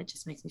big van. It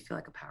just makes me feel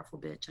like a powerful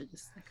bitch.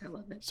 I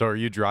love it. So are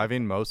you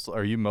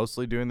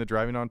mostly doing the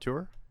driving on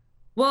tour?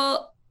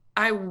 Well,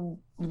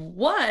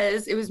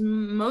 it was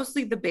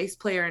mostly the bass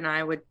player and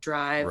I would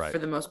drive for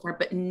the most part,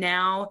 but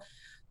now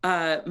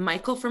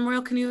Michael from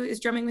Royal Canoe is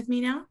drumming with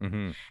me now.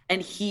 Mm-hmm.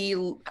 And he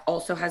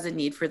also has a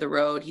need for the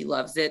road. He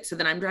loves it. So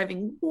then I'm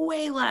driving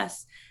way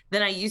less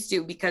than I used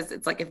to because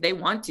it's like, if they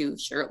want to,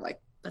 sure,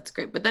 like that's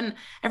great. But then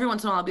every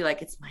once in a while I'll be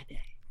like, it's my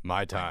day.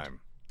 My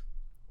time.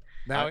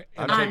 Now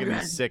I'm taking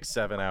these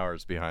 6-7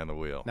 hours behind the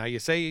wheel. Now you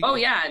say, oh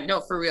yeah,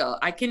 no, for real.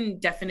 I can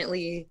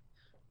definitely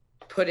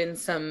put in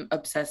some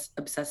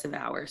obsessive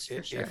hours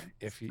for sure.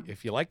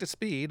 If you like to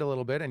speed a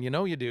little bit, and you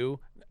know you do,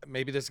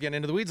 maybe this is getting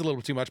into the weeds a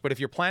little too much, but if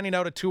you're planning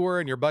out a tour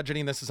and you're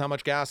budgeting, this is how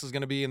much gas is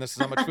going to be and this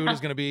is how much food is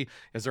going to be,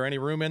 is there any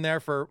room in there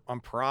for, I'm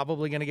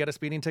probably going to get a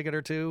speeding ticket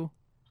or two?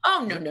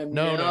 Oh,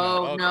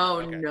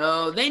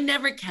 no. They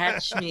never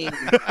catch me.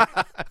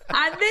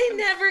 They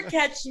never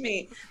catch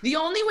me. The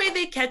only way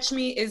they catch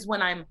me is when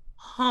I'm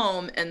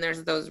home and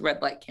there's those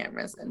red light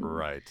cameras. And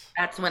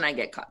that's when I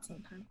get caught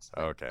sometimes.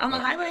 Okay. On the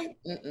highway,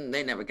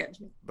 they never catch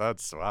me.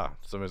 That's, wow,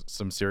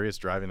 some serious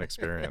driving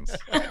experience.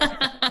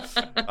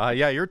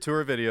 Yeah, your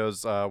tour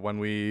videos, when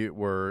we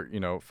were,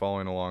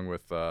 following along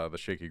with the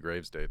Shaky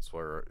Graves dates,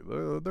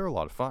 they're a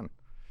lot of fun.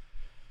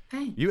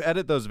 Thanks. You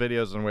edit those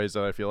videos in ways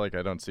that I feel like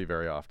I don't see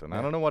very often.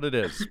 I don't know what it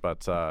is,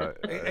 but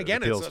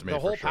again, it appeals it's to me the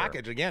whole for sure.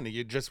 package. Again,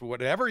 you just,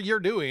 whatever you're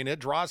doing, it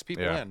draws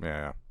people in.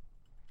 Yeah.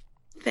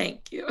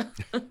 Thank you.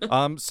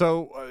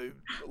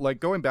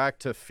 Like going back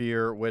to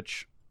Fear,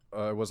 which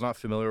I was not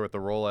familiar with the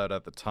rollout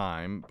at the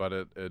time, but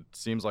it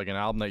seems like an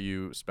album that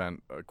you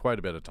spent quite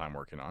a bit of time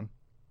working on,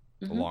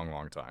 a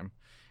long time.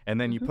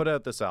 And then you put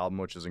out this album,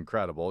 which is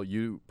incredible.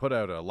 You put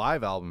out a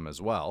live album as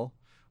well,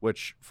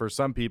 which for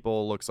some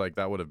people looks like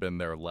that would have been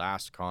their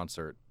last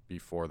concert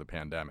before the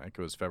pandemic.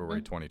 It was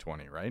February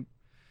 2020, right?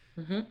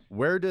 Mm-hmm.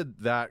 Where did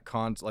that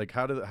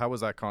how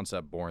was that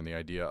concept born, the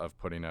idea of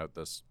putting out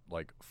this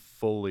like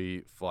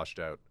fully fleshed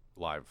out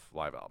live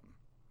album?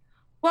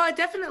 Well, I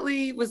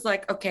definitely was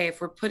like, okay,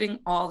 if we're putting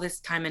all this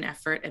time and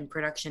effort and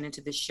production into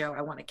this show,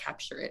 I want to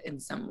capture it in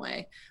some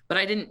way. But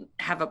I didn't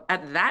have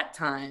at that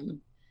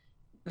time,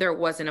 there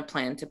wasn't a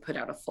plan to put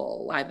out a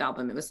full live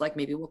album. It was like,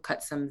 maybe we'll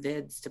cut some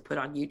vids to put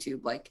on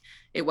YouTube. Like,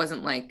 it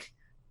wasn't like,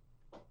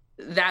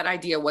 that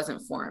idea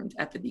wasn't formed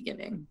at the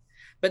beginning.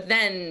 But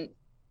then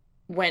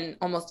when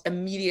almost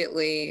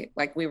immediately,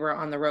 like we were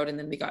on the road and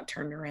then we got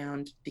turned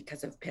around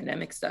because of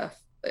pandemic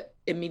stuff,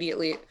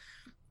 immediately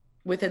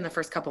within the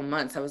first couple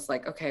months, I was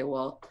like, okay,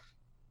 well,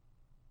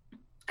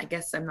 I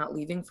guess I'm not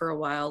leaving for a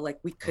while. Like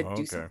we could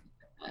do something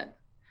like that.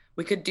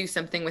 We could do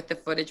something with the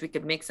footage. We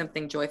could make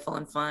something joyful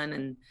and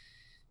fun.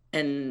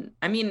 And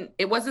I mean,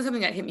 it wasn't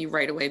something that hit me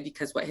right away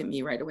because what hit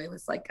me right away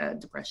was like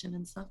depression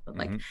and stuff. But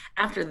like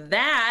after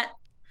that,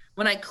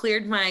 when I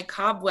cleared my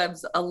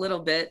cobwebs a little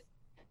bit,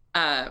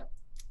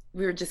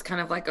 we were just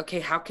kind of like,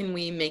 okay, how can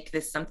we make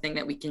this something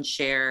that we can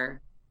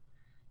share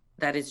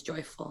that is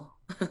joyful?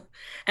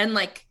 And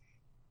like,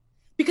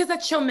 because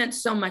that show meant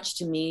so much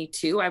to me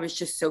too. I was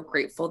just so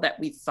grateful that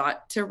we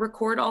thought to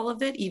record all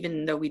of it,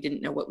 even though we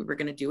didn't know what we were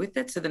going to do with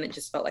it. So then it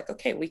just felt like,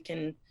 okay, we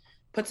can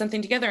put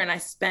something together. And I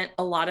spent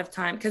a lot of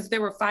time, because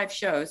there were 5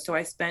 shows. So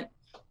I spent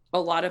a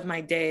lot of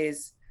my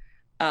days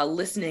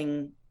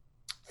listening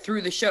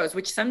through the shows,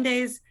 which some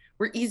days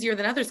were easier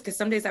than others, because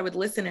some days I would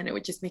listen and it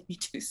would just make me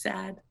too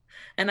sad.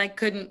 And I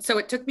couldn't. So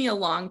it took me a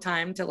long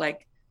time to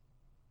like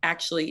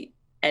actually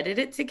edit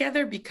it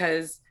together,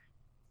 because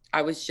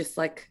I was just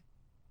like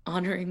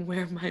honoring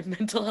where my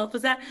mental health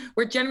was at,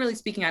 where generally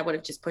speaking, I would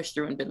have just pushed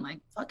through and been like,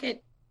 fuck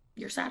it,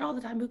 you're sad all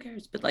the time, who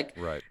cares? But like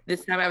right.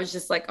 this time I was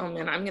just like, oh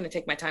man, I'm going to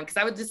take my time. Cause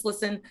I would just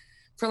listen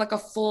for like a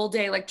full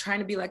day, like trying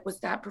to be like, was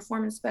that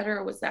performance better?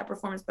 Or was that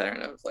performance better?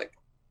 And I was like,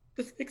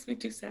 this makes me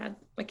too sad.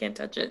 I can't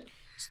touch it.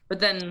 But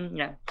then,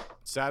 yeah.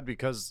 Sad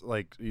because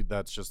like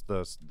that's just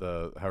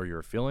the how you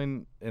were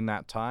feeling in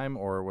that time,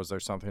 or was there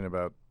something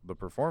about the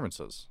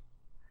performances?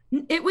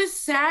 It was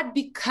sad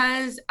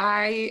because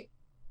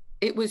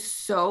it was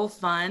so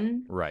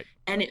fun. Right.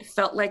 And it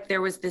felt like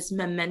there was this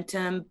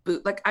momentum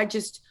boot. Like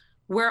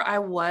where I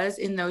was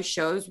in those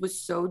shows was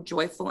so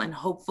joyful and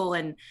hopeful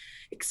and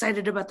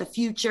excited about the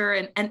future.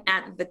 And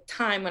at the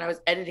time when I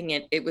was editing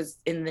it, it was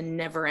in the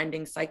never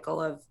ending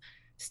cycle of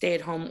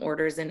stay-at-home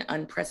orders and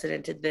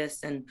unprecedented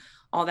this and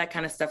all that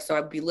kind of stuff. So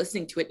I'd be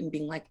listening to it and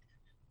being like,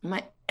 am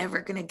I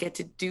ever going to get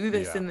to do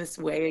this in this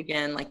way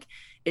again? Like,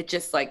 it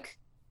just like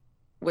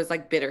was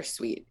like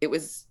bittersweet. It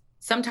was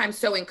sometimes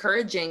so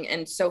encouraging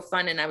and so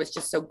fun. And I was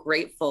just so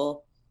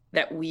grateful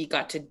that we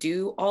got to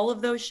do all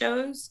of those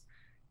shows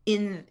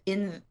in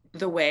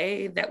the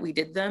way that we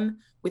did them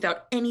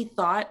without any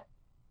thought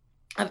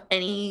of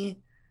anything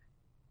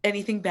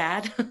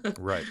bad.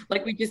 Right.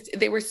 Like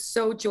they were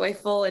so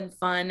joyful and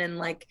fun. And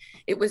like,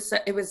 it was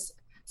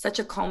such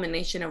a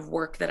culmination of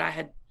work that I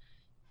had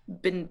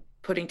been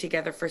putting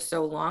together for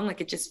so long.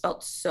 Like, it just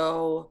felt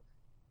so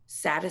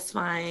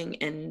satisfying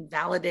and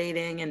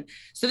validating. And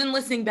so then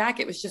listening back,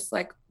 it was just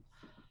like,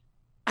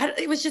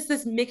 it was just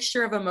this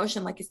mixture of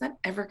emotion. Like, is that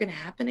ever going to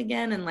happen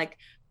again? And like,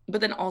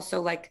 but then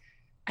also like,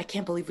 I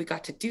can't believe we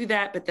got to do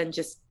that. But then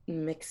just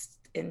mixed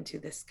into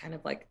this kind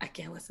of like, I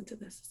can't listen to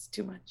this. It's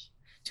too much.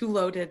 Too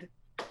loaded.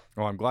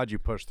 Well, I'm glad you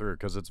pushed through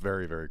because it's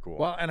very, very cool.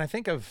 Well, and I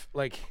think of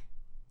like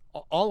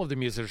all of the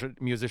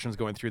musicians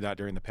going through that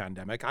during the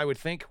pandemic. I would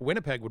think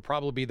Winnipeg would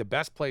probably be the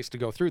best place to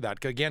go through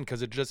that, again,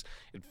 because it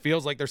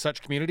feels like there's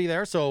such community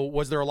there. So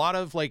was there a lot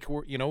of like,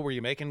 were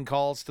you making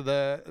calls to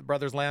the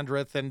Brothers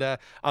Landreth and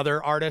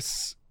other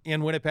artists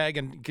in Winnipeg,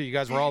 and you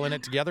guys were all in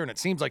it together, and it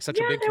seems like such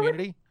a big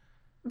community?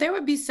 There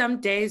would be some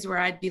days where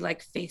I'd be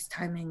like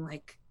FaceTiming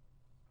like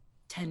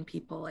 10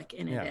 people like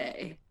in a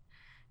day.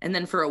 And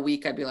then for a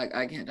week, I'd be like,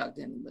 I can't talk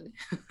to anybody.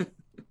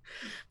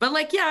 But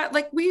like, yeah,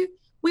 like we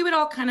would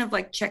all kind of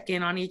like check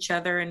in on each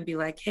other and be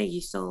like, hey, you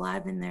still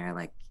alive in there?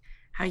 Like,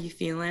 how you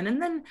feeling?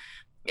 And then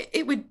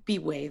it would be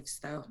waves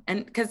though.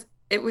 And because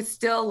it was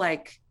still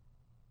like,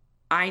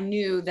 I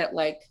knew that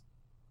like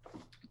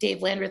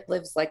Dave Landreth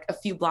lives like a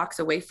few blocks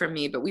away from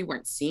me, but we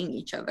weren't seeing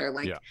each other.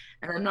 Like,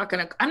 and I'm not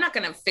gonna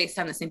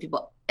FaceTime the same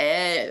people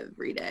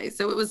every day.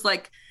 So it was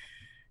like,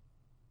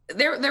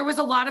 there was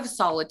a lot of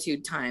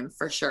solitude time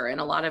for sure, and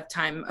a lot of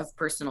time of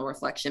personal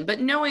reflection, but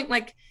knowing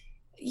like,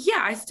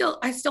 I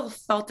still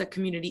felt a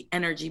community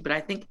energy, but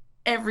I think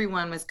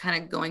everyone was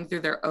kind of going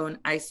through their own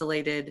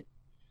isolated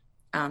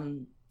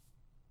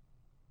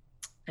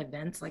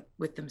events, like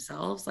with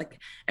themselves. Like,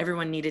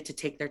 everyone needed to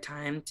take their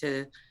time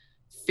to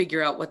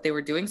figure out what they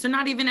were doing. So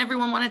not even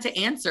everyone wanted to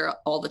answer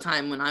all the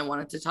time when I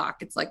wanted to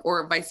talk. It's like,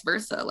 or vice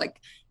versa.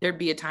 Like, there'd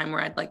be a time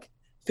where I'd like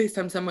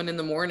FaceTime someone in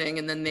the morning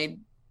and then they'd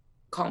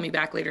call me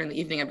back later in the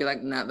evening. I'd be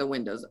like, nah, the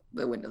window's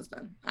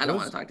done. I don't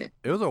want to talk to you.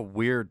 It was a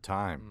weird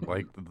time.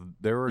 Like,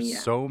 there were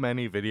so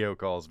many video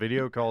calls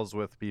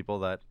with people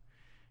that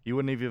you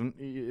wouldn't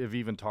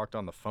even talked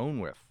on the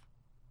phone with.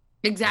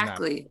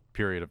 Exactly. In that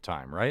period of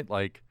time, right?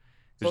 Like,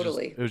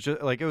 totally. It was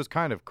just like, it was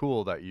kind of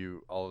cool that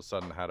you all of a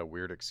sudden had a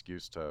weird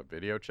excuse to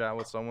video chat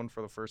with someone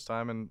for the first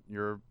time in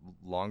your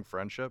long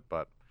friendship.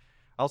 But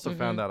I also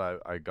found that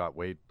I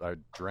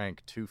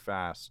drank too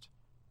fast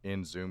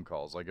in Zoom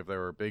calls. Like, if there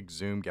were big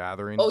Zoom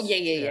gatherings. Oh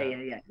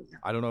yeah.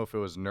 I don't know if it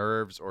was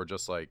nerves or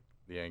just like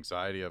the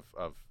anxiety of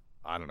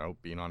I don't know,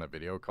 being on a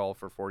video call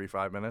for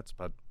 45 minutes,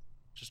 but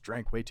just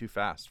drank way too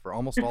fast for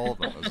almost all of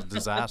them. It was a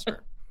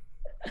disaster.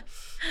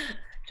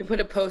 To put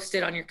a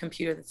Post-it on your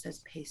computer that says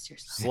pace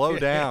yourself.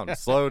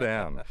 Slow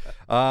down.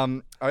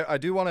 I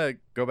do want to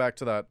go back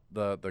to that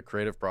the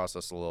creative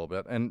process a little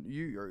bit. And do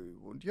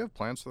you have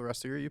plans for the rest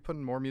of the year? Are you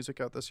putting more music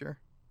out this year?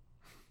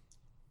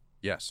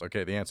 Yes.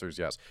 Okay. The answer is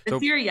yes.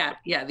 This year, yeah.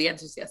 The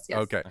answer is yes.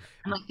 Okay.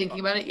 I'm like thinking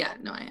about it. Yeah.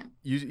 No, I am.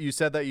 You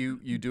said that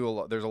you do a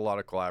lot. There's a lot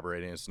of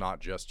collaborating. It's not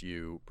just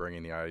you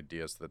bringing the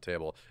ideas to the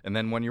table. And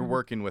then when you're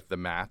working with the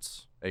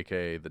Matts,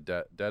 aka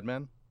the Dead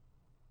Men.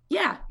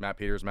 Yeah. Matt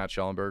Peters, Matt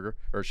Schellenberger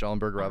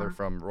rather,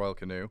 from Royal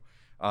Canoe.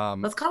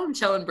 Let's call him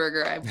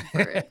Schellenberger. I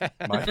prefer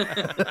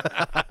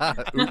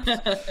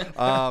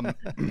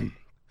it.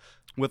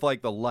 With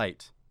like the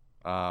light,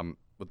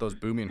 with those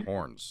booming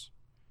horns.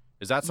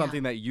 Is that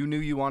something that you knew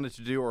you wanted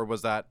to do, or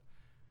was that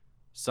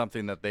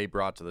something that they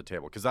brought to the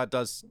table? Because that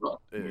does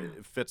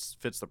it fits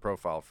the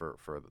profile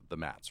for the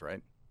Matts,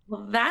 right?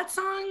 Well, that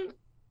song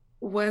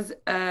was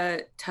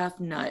a tough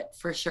nut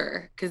for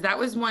sure, because that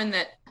was one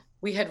that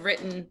we had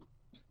written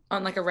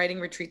on like a writing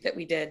retreat that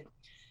we did,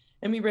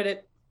 and we wrote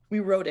it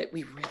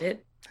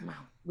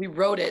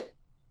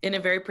in a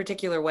very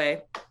particular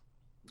way,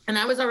 and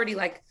I was already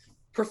like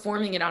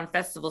performing it on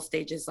festival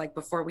stages like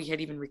before we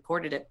had even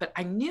recorded it, but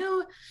I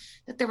knew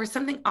that there was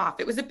something off.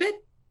 It was a bit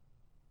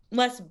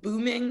less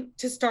booming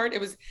to start.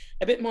 It was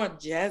a bit more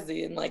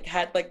jazzy and like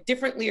had like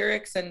different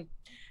lyrics, and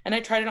I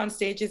tried it on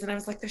stages and I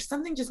was like, there's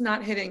something just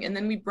not hitting. And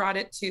then we brought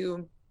it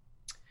to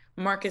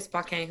Marcus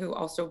Paquin, who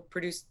also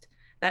produced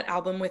that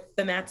album with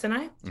the Mats and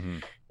I. Mm-hmm.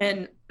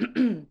 And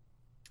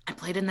I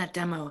played in that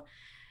demo.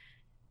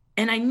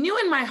 And I knew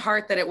in my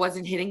heart that it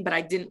wasn't hitting, but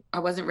I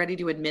wasn't ready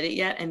to admit it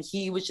yet. And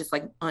he was just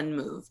like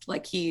unmoved.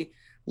 Like he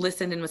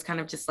listened and was kind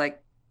of just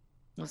like,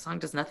 the song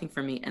does nothing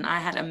for me. And I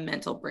had a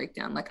mental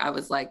breakdown. Like I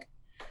was like,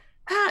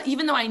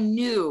 even though I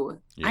knew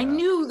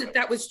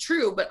that was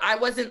true, but I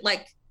wasn't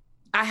like,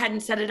 I hadn't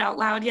said it out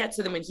loud yet.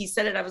 So then when he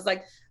said it, I was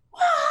like,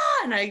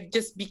 and I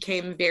just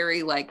became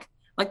very like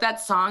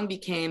that song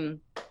became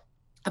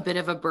a bit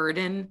of a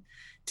burden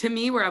to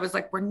me, where I was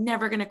like, we're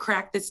never going to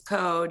crack this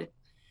code.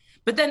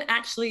 But then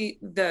actually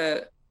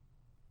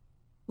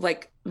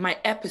my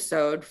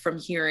episode from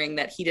hearing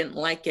that he didn't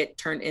like it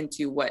turned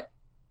into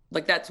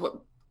that's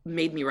what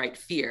made me write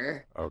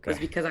Fear. Okay. Was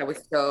because I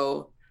was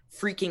so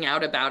freaking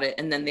out about it.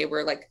 And then they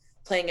were like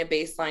playing a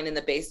bass line in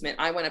the basement.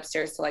 I went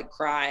upstairs to like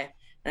cry,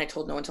 and I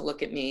told no one to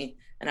look at me.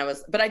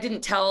 But I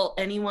didn't tell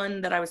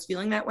anyone that I was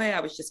feeling that way. I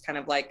was just kind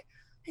of like,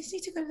 I just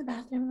need to go to the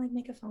bathroom and like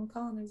make a phone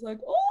call. And I was like,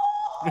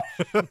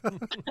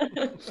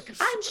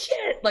 I'm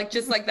shit. Like,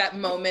 just like that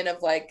moment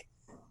of like,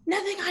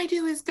 nothing I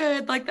do is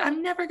good. Like,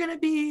 I'm never going to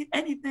be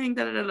anything.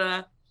 Da, da, da,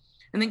 da.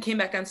 And then came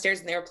back downstairs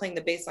and they were playing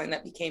the bass line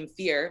that became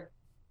Fear.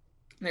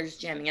 And they're just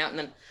jamming out. And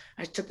then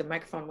I took the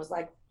microphone and was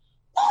like,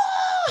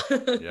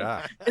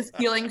 yeah. Just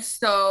feeling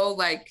so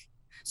like,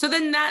 so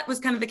then that was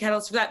kind of the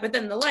catalyst for that. But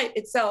then The Light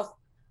itself,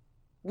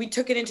 we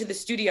took it into the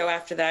studio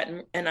after that.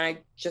 And I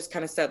just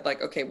kind of said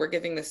like, okay, we're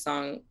giving this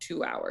song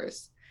 2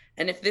 hours.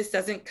 And if this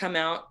doesn't come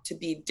out to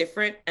be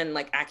different and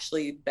like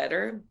actually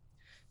better,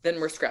 then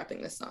we're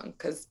scrapping this song,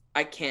 because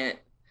I can't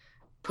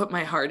put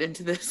my heart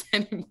into this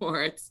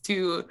anymore. It's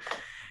too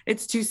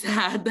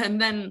sad.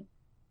 And then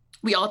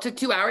we all took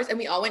 2 hours and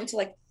we all went to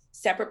like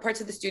separate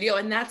parts of the studio.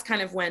 And that's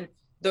kind of when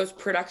those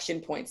production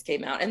points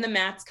came out. And the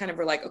Mats kind of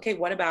were like, okay,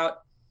 what about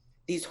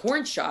these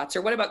horn shots?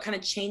 Or what about kind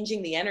of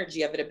changing the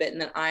energy of it a bit?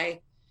 And then I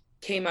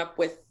came up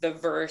with the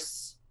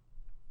verses.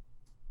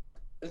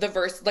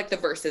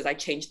 I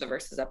changed the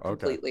verses up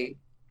completely,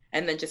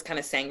 and then just kind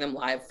of sang them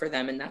live for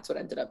them. And that's what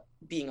ended up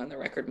being on the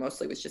record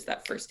mostly, was just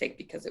that first take,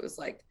 because it was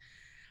like,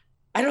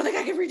 I don't think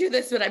I can redo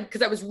this, but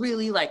because I was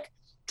really like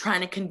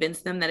trying to convince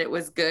them that it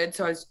was good.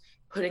 So I was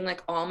putting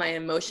like all my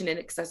emotion in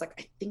it, because I was like,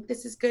 I think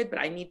this is good, but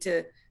I need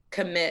to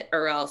commit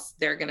or else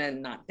they're going to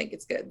not think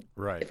it's good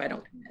if I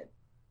don't commit.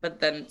 But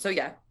then, so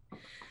yeah,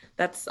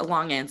 that's a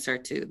long answer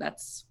too.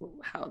 That's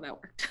how that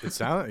worked. It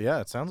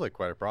sounds like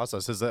quite a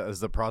process. Has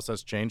the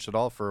process changed at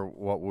all for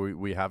what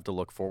we have to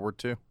look forward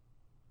to?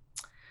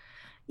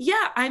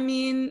 Yeah, I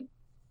mean,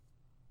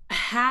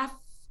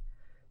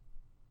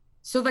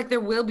 so like there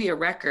will be a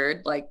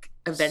record like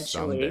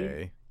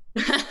eventually.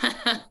 Someday.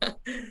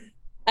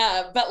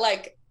 But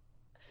like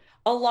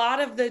a lot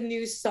of the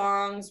new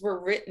songs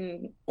were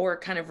written or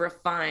kind of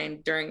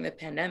refined during the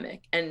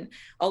pandemic. And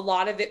a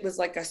lot of it was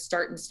like a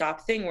start and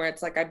stop thing, where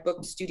it's like I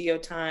booked studio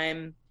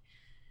time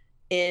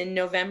in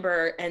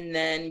November and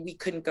then we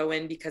couldn't go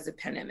in because of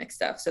pandemic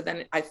stuff. So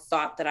then I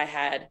thought that I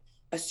had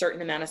a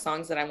certain amount of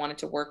songs that I wanted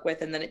to work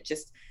with. And then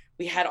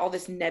we had all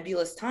this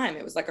nebulous time.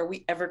 It was like, are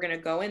we ever going to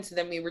go in? So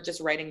then we were just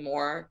writing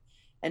more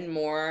and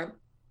more,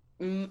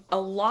 a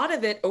lot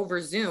of it over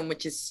Zoom,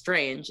 which is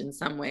strange in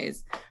some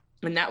ways.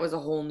 And that was a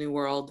whole new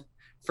world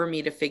for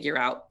me to figure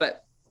out.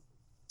 But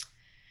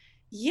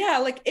yeah,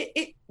 like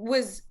it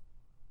was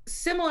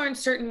similar in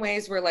certain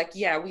ways where like,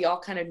 yeah, we all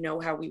kind of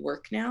know how we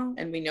work now,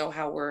 and we know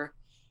how we're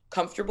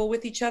comfortable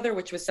with each other,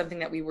 which was something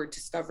that we were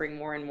discovering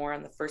more and more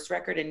on the first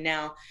record. And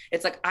now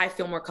it's like, I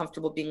feel more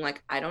comfortable being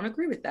like, I don't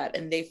agree with that.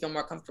 And they feel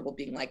more comfortable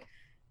being like,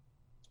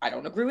 I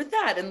don't agree with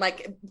that. And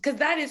like, because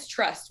that is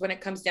trust when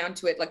it comes down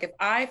to it. Like if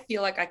I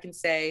feel like I can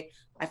say,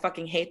 I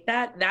fucking hate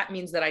that, that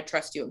means that I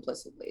trust you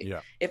implicitly.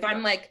 Yeah. If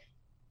I'm like,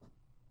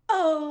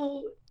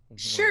 oh,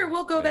 sure,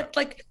 we'll go. That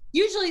like,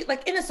 usually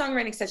like in a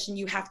songwriting session,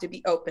 you have to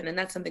be open. And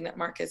that's something that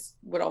Marcus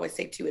would always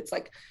say too. It's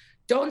like,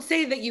 don't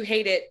say that you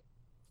hate it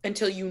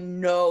until you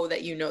know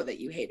that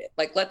you hate it.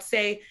 Like, let's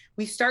say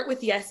we start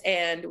with yes,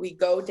 and we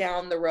go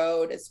down the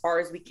road as far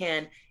as we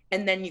can,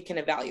 and then you can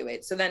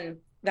evaluate. So then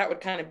that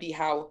would kind of be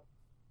how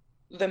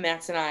the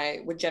Mats and I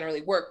would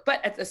generally work.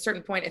 But at a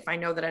certain point, if I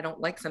know that I don't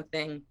like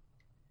something,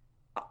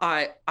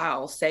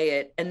 I'll say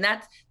it. And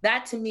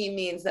that to me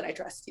means that I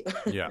trust you.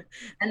 Yeah.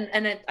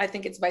 I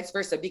think it's vice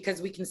versa,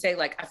 because we can say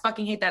like, I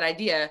fucking hate that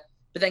idea,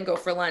 but then go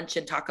for lunch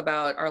and talk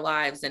about our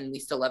lives and we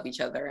still love each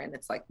other. And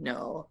it's like,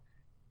 no,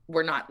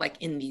 we're not like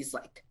in these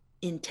like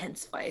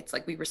intense fights.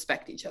 Like we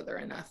respect each other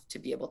enough to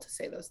be able to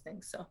say those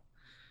things. So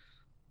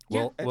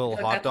will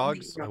hot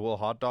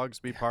dogs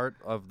be part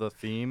of the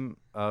theme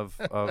of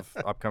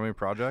upcoming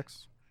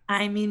projects?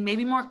 I mean,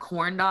 maybe more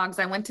corn dogs.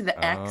 I went to the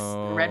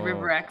Red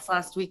River X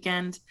last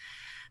weekend.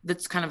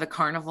 that's kind of a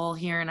carnival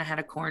here, and I had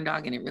a corn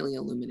dog, and it really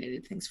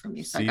illuminated things for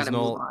me. So I got to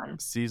move on.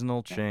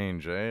 Seasonal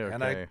change, eh?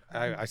 Okay.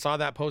 And I saw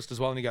that post as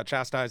well, and you got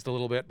chastised a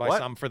little bit by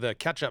some for the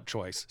ketchup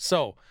choice.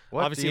 So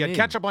What obviously do you you had mean?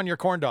 ketchup on your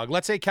corn dog.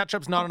 Let's say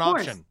ketchup's not an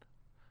option.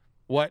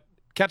 What?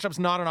 Ketchup's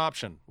not an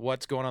option.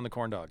 What's going on the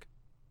corn dog?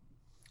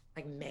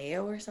 Like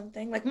mayo or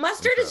something. Like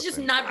mustard is just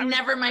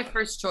never my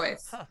first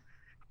choice. Huh.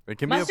 It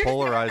can Mustard, be a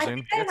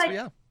polarizing.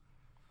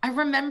 I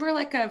remember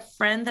like a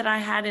friend that I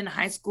had in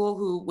high school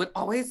who would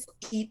always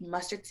eat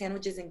mustard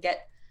sandwiches and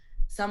get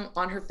some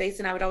on her face,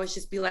 and I would always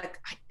just be like,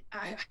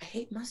 I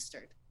hate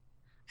mustard.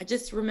 I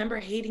just remember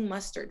hating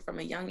mustard from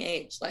a young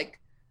age, like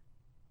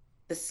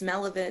the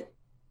smell of it,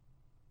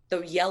 the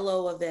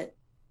yellow of it.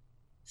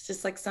 It's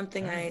just like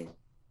something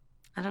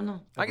I don't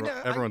know.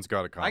 Everyone's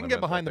got a condiment. I can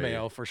get behind the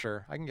mayo for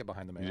sure. I can get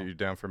behind the mayo. You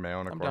down for mayo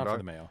on a I'm corn down dog? for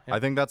the mayo. Yeah. I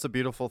think that's a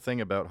beautiful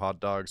thing about hot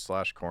dogs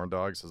 / corn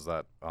dogs is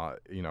that,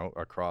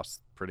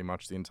 across pretty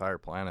much the entire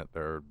planet,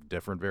 there are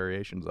different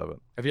variations of it.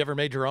 Have you ever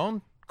made your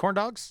own corn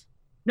dogs?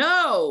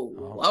 No.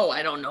 Oh,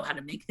 I don't know how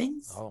to make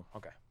things. Oh,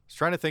 okay. I was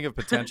trying to think of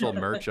potential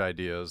merch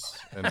ideas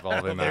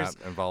involving that.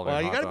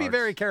 Well, you got to be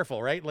very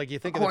careful, right? Like you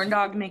think corn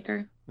dog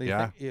maker.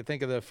 You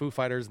think of the Foo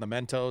Fighters and the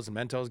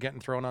Mentos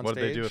getting thrown on stage.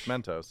 What did they do with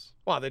Mentos?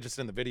 Well, they just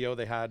in the video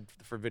they had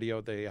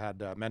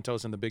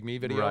Mentos in the Big Me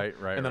video.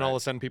 Right. And then all of a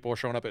sudden people were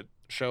showing up at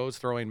shows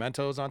throwing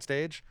Mentos on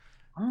stage.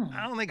 Oh.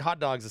 I don't think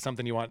hot dogs is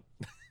something you want.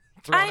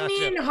 I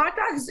mean, hot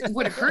dogs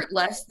would hurt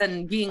less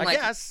than being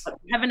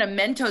having a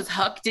Mentos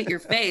hucked at your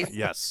face.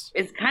 Yes.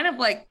 It's kind of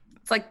like,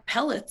 it's like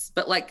pellets,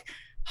 but like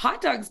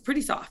hot dogs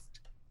pretty soft.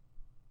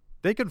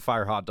 They could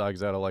fire hot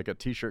dogs out of like a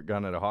t-shirt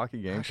gun at a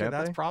hockey game, Actually,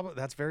 can't they?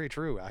 That's very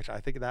true. Actually, I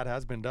think that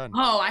has been done.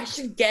 Oh, I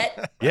should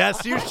get.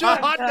 Yes, you should.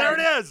 There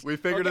it is. We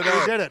figured it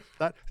out. We did it.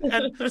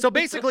 And so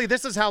basically,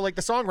 this is how like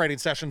the songwriting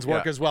sessions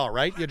work as well,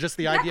 right? You just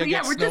the idea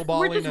gets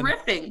snowballing. We're just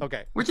riffing.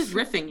 Okay. We're just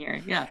riffing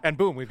here. Yeah. And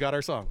boom, we've got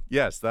our song.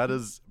 Yes, that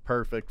is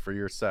perfect for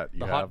your set.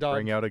 You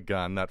bring out a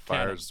gun that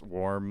fires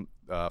warm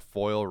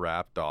foil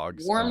wrapped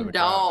dogs. Warm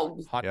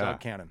dogs. Hot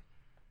dog cannon.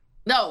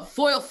 No,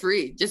 foil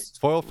free.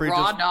 Just foil free.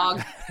 Raw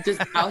dog.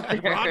 Just out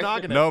there. Raw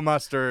dog. No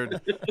mustard.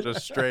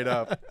 Just straight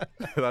up.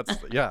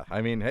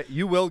 I mean, hey,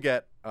 you will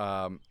get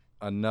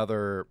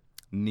another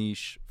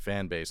niche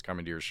fan base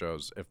coming to your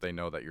shows if they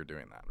know that you're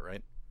doing that,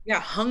 right? Yeah,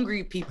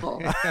 hungry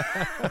people.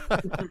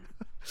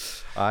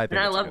 I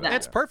love that.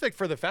 It's perfect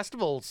for the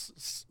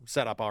festival's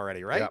setup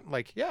already, right?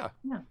 Yeah.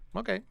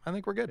 Okay, I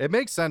think we're good. It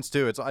makes sense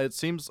too. It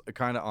seems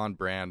kind of on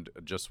brand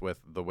just with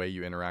the way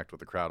you interact with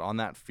the crowd. On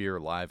that Fear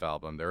live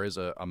album, there is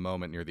a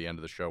moment near the end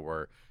of the show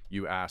where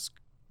you ask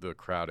the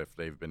crowd if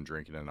they've been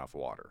drinking enough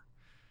water.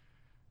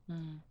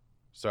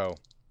 So,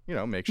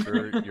 make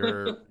sure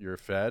you're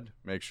fed,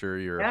 make sure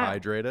you're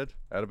hydrated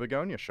at a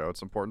Begonia show.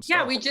 It's important stuff.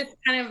 Yeah, we just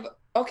kind of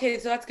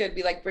so that's good.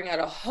 We like bring out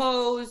a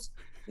hose.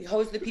 We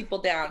hose the people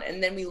down,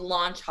 and then we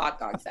launch hot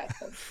dogs at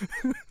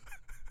them.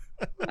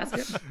 That's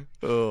good.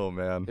 Oh,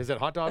 man. Is it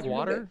hot dog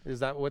water? Is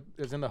that what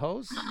is in the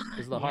hose?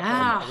 Is the hot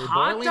dog?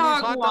 Are we boiling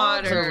hot dog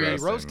water. Are we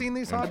roasting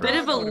these hot dogs? A bit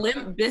of a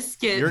Limp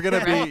Biscuit. You're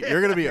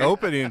gonna be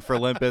opening for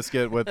Limp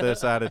Bizkit with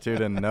this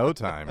attitude in no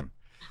time.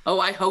 Oh,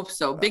 I hope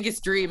so.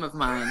 Biggest dream of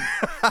mine.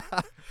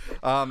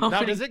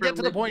 Now, does it get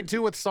to the point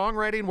too with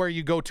songwriting where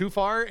you go too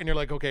far and you're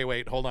like, okay,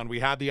 wait, hold on, we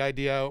had the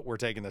idea, we're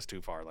taking this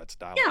too far. Let's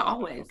dial it back.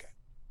 Always. Okay.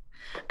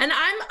 And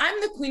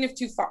I'm the queen of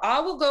too far.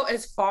 I will go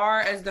as far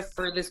as the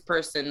furthest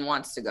person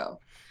wants to go.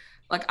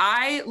 Like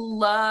I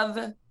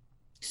love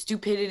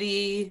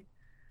stupidity.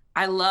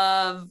 I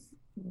will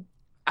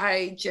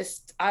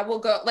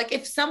go like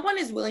if someone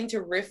is willing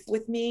to riff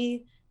with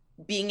me,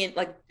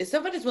 if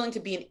someone is willing to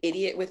be an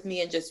idiot with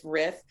me and just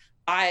riff,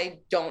 I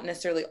don't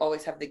necessarily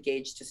always have the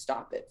gauge to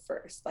stop it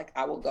first. Like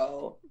I will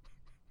go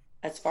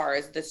as far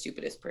as the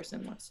stupidest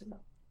person wants to go.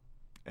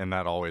 And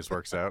that always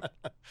works out.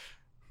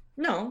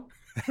 No.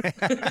 But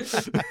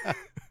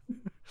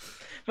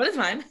it's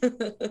fine.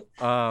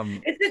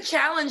 It's a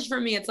challenge for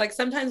me. It's like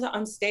sometimes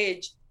on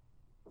stage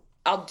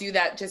I'll do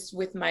that just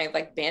with my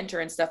like banter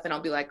and stuff, and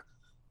I'll be like,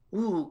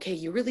 ooh, okay,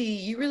 you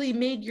really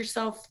made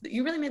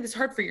this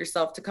hard for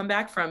yourself to come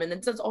back from. And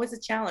then so it's always a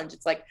challenge.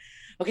 It's like,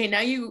 okay,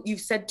 now you've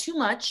said too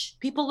much,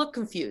 people look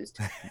confused,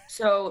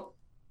 so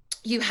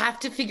you have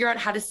to figure out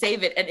how to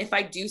save it. And if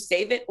I do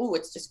save it, ooh,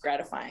 it's just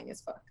gratifying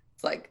as fuck.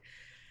 It's like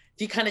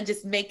if you kind of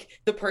just make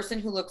the person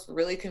who looks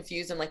really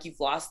confused and like you've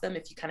lost them,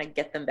 if you kind of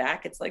get them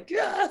back, it's like,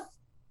 yeah,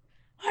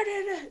 I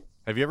did it.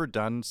 Have you ever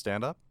done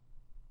stand-up?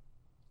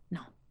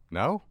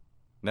 No?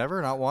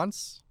 Never? Not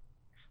once?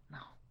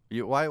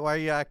 No. Why are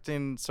you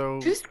acting so...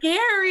 Too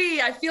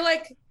scary. I feel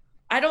like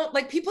I don't...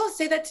 Like, people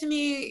say that to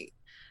me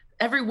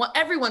every once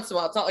in a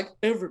while. It's not like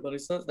everybody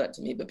says that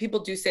to me, but people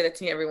do say that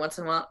to me every once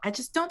in a while. I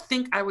just don't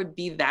think I would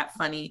be that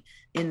funny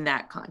in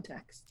that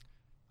context.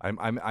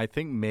 I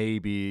think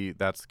maybe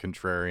that's the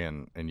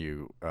contrarian in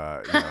you,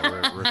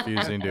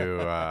 refusing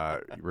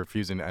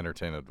to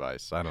entertain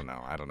advice. I don't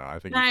know. I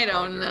think I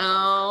don't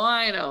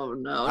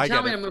know.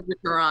 Tell me to move to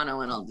Toronto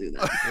and I'll do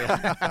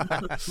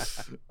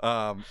that.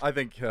 I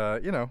think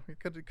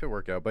it could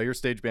work out. But your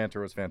stage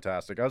banter was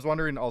fantastic. I was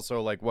wondering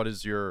also, like, what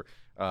is your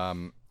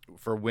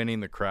for winning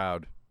the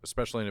crowd,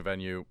 especially in a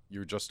venue?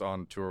 You're just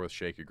on tour with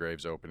Shaky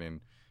Graves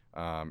opening.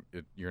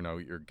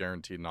 You're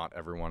guaranteed not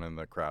everyone in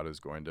the crowd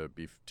is going to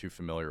be too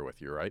familiar with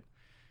you, right?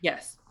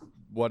 Yes.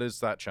 What is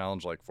that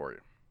challenge like for you?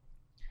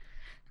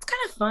 It's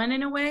kind of fun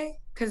in a way,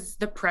 because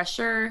the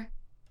pressure,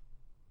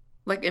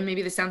 like, and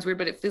maybe this sounds weird,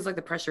 but it feels like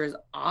the pressure is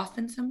off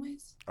in some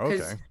ways.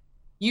 Okay.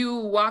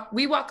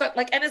 We walk up,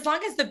 like, and as long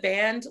as the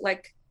band,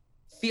 like,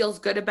 feels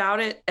good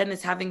about it and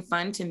is having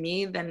fun, to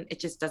me, then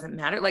it just doesn't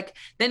matter. Like,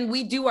 then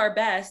we do our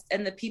best,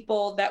 and the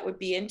people that would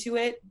be into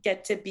it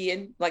get to be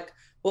in, like,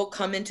 will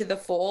come into the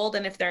fold.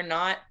 And if they're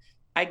not,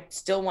 I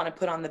still want to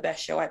put on the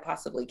best show I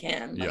possibly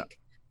can. Yeah. Like,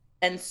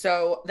 and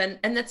so then,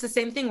 and that's the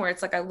same thing where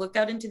it's like, I look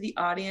out into the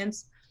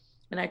audience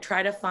and I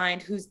try to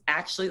find who's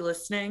actually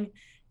listening.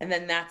 And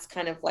then that's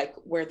kind of like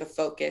where the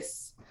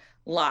focus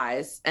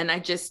lies. And I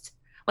just,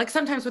 like,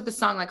 sometimes with the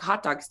song, like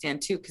Hot Dog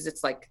Stand too, because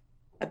it's like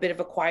a bit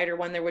of a quieter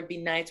one, there would be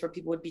nights where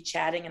people would be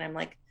chatting and I'm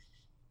like,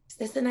 is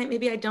this the night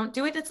maybe I don't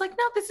do it? It's like,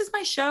 no, this is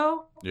my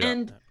show. Yeah.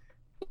 And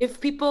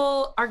if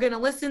people are going to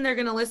listen, they're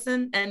going to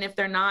listen. And if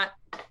they're not,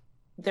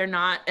 they're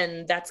not.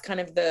 And that's kind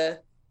of the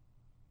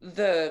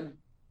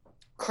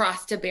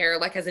cross to bear,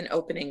 like, as an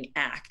opening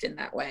act in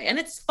that way. And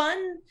it's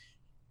fun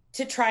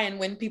to try and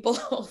win people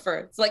over.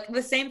 It's like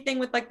the same thing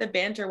with, like, the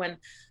banter, when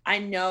I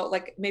know,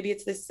 like, maybe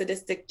it's this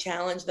sadistic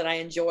challenge that I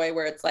enjoy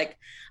where it's like,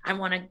 I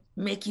want to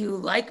make you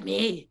like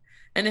me.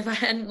 And if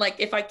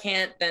I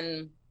can't,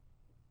 then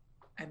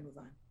I move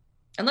on.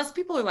 Unless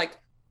people are, like,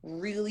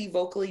 really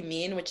vocally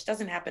mean, which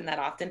doesn't happen that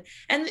often.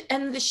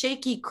 And the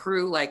Shaky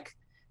crew, like,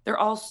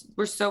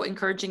 we're so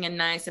encouraging and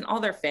nice, and all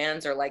their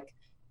fans are, like,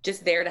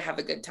 just there to have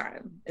a good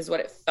time, is what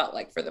it felt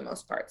like for the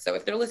most part. So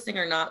if they're listening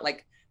or not,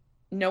 like,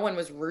 no one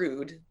was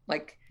rude.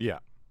 Like, yeah.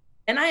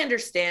 And I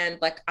understand,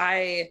 like,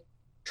 I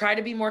try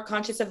to be more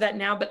conscious of that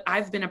now, but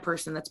I've been a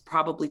person that's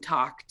probably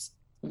talked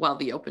while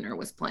the opener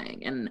was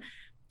playing, and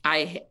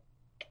I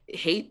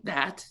hate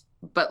that.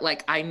 But,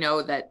 like, I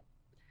know that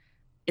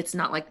it's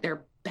not like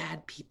they're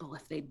bad people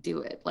if they do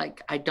it.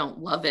 Like, I don't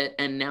love it.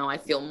 And now I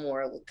feel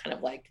more kind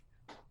of like,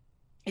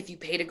 if you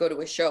pay to go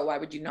to a show, why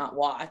would you not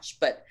watch?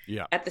 But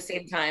yeah, at the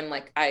same time,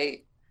 like,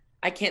 I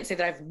can't say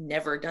that I've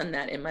never done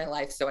that in my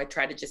life. So I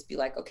try to just be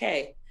like,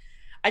 okay,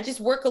 I just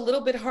work a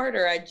little bit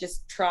harder. I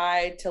just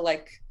try to,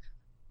 like,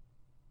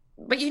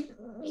 but you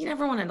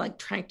never want to, like,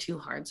 try too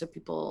hard. So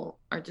people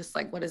are just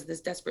like, what is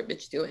this desperate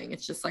bitch doing?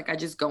 It's just like, I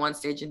just go on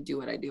stage and do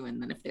what I do.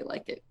 And then if they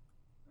like it,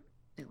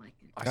 they like it.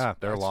 Yeah,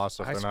 they're lost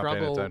if they're not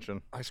paying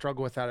attention. I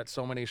struggle with that at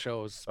so many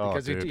shows,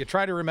 because you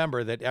try to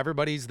remember that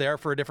everybody's there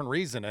for a different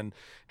reason. And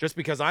just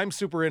because I'm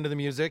super into the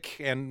music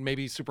and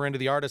maybe super into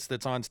the artist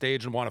that's on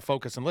stage and want to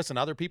focus and listen,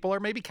 other people are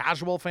maybe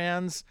casual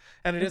fans,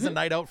 and it is a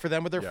night out for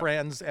them with their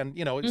friends. And,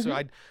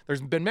 so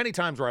there's been many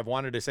times where I've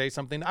wanted to say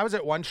something. I was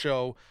at one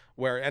show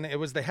and it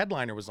was the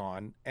headliner was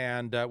on,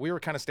 and we were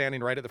kind of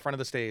standing right at the front of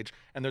the stage,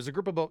 and there's a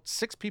group of about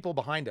 6 people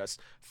behind us.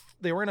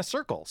 They were in a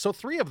circle. So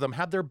 3 of them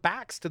had their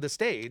backs to the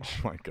stage.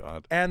 Oh my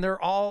God. And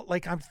they're all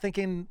like, I'm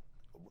thinking,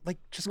 like,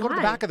 just go to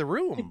the back of the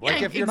room.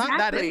 Like, if you're not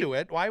that into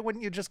it, why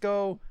wouldn't you just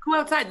go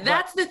outside?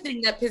 That's the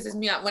thing that pisses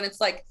me off, when it's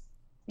like,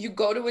 you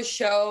go to a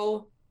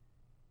show.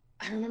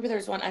 I remember there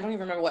was one, I don't even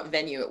remember what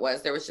venue it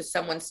was. There was just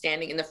someone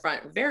standing in the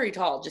front, very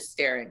tall, just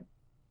staring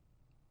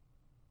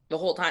the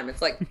whole time.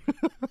 It's like,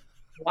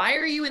 why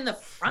are you in the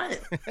front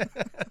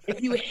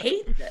if you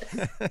hate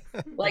this?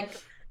 Like,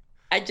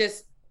 I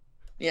just,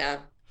 yeah.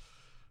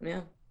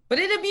 But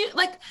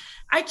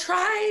I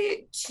try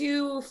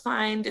to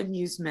find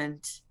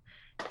amusement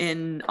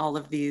in all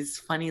of these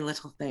funny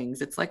little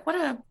things. It's like, what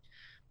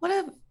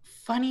a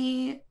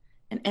funny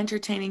and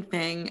entertaining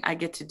thing I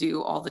get to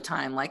do all the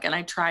time. Like, and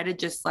I try to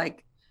just,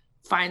 like,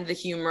 find the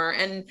humor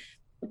and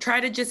try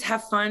to just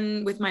have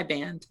fun with my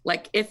band.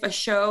 Like, if a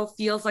show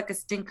feels like a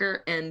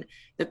stinker and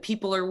the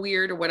people are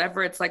weird or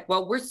whatever, it's like,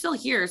 well, we're still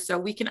here. So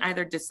we can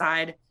either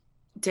decide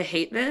to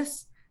hate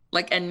this,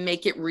 like, and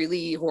make it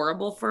really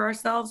horrible for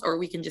ourselves, or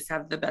we can just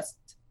have the best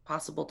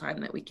possible time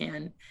that we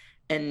can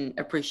and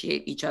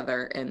appreciate each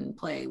other and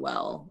play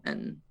well.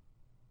 And,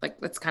 like,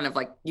 that's kind of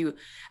like, you,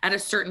 at a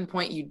certain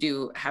point, you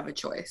do have a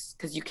choice,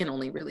 because you can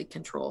only really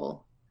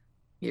control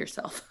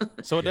yourself.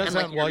 So it does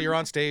sound, while you're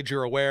on stage,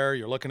 you're aware,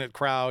 you're looking at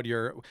crowd,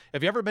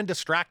 have you ever been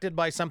distracted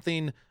by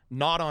something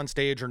not on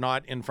stage or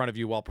not in front of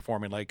you while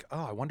performing? Like,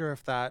 oh, I wonder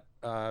if that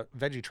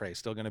veggie tray is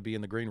still going to be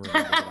in the green room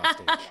when we get on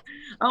stage.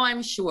 Oh,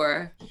 I'm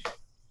sure.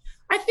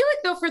 I feel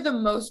like, though, for the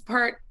most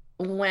part,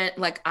 when,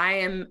 like, I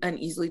am an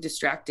easily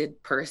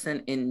distracted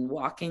person in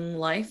walking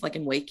life, like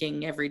in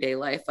waking everyday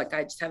life. Like,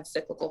 I just have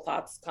cyclical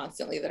thoughts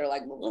constantly that are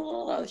like,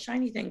 blah,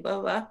 shiny thing,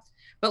 blah, blah.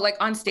 But, like,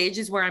 on stage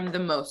is where I'm the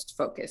most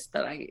focused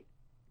that I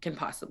can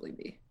possibly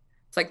be.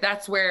 It's like,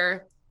 that's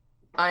where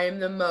I am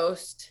the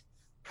most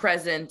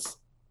present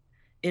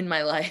in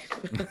my life.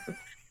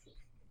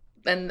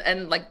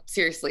 and like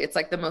seriously, it's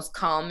like the most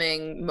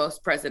calming,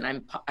 most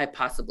present I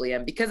possibly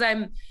am, because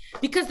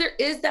there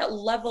is that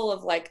level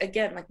of like,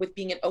 again, like with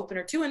being an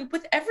opener too, and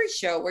with every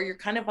show where you're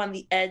kind of on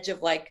the edge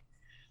of like,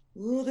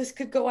 ooh, this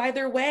could go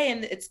either way,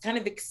 and it's kind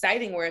of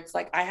exciting where it's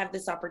like I have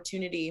this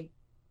opportunity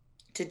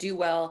to do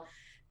well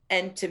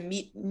and to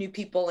meet new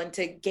people and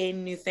to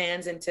gain new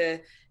fans and to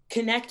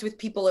connect with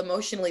people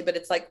emotionally, but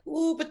it's like,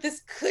 ooh, but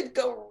this could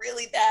go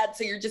really bad.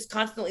 So you're just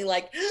constantly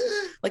like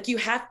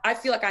I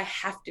feel like I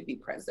have to be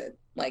present.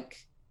 Like,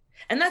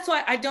 and that's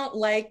why I don't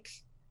like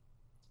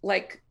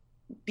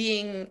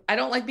being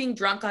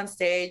drunk on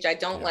stage. I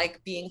don't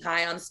like being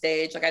high on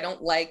stage. Like, I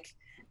don't like,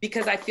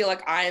 because I feel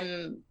like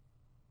I'm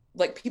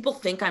like, people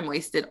think I'm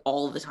wasted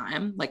all the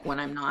time, like when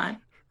I'm not.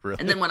 Really?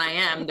 And then when I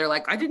am, they're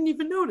like, I didn't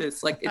even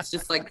notice. Like, it's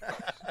just like,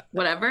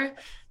 whatever.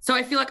 So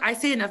I feel like I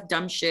say enough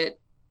dumb shit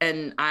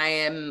and I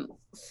am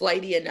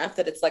flighty enough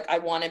that it's like, I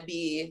want to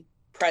be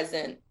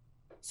present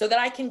so that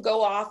I can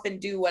go off and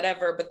do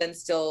whatever, but then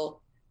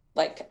still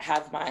like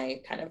have my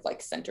kind of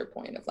like center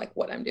point of like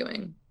what I'm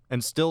doing.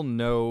 And still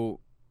no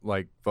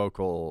like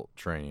vocal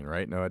training,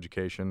 right? No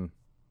education?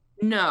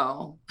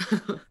 No.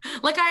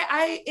 Like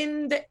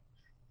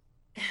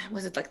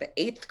was it like the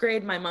 8th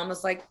grade? My mom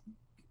was like,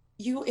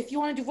 if you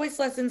want to do voice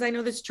lessons, I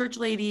know this church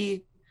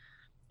lady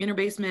in her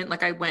basement.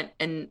 Like, I went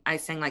and I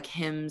sang like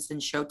hymns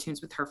and show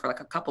tunes with her for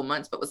like a couple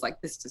months, but was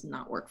like, this does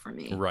not work for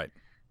me. Right.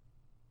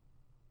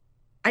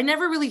 I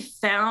never really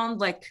found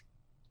like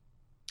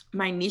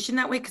my niche in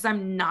that way, because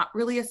I'm not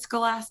really a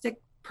scholastic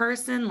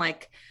person.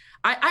 Like,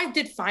 I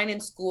did fine in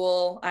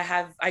school.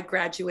 I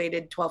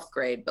graduated 12th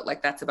grade, but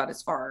like that's about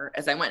as far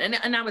as I went.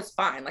 And I was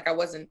fine. Like, I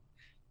wasn't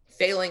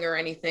failing or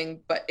anything,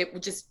 but it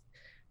was just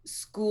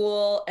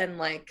school and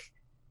like,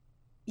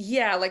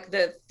 yeah, like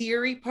the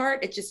theory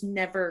part, it just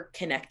never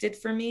connected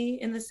for me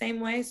in the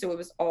same way. So it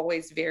was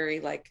always very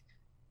like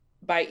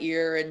by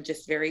ear and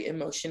just very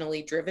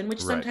emotionally driven,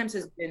 which sometimes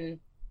has been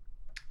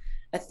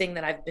a thing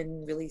that I've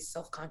been really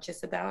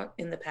self-conscious about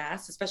in the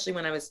past, especially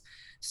when I was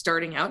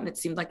starting out and it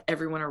seemed like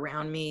everyone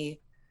around me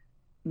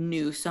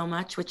knew so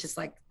much, which is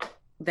like,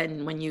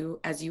 then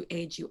as you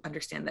age, you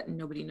understand that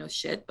nobody knows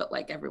shit, but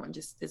like everyone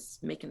just is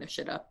making their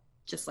shit up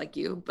just like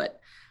you. But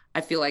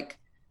I feel like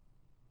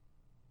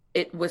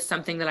it was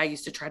something that I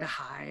used to try to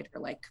hide or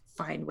like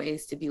find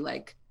ways to be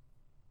like,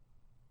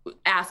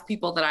 ask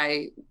people that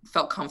I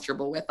felt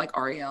comfortable with, like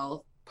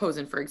Ariel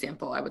Posen, for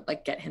example. I would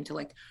like get him to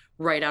like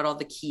write out all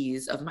the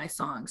keys of my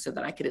song so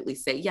that I could at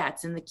least say, yeah,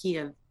 it's in the key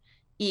of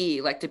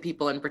E, like to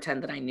people, and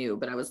pretend that I knew.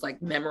 But I was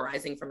like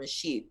memorizing from a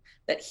sheet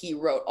that he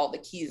wrote all the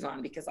keys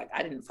on, because like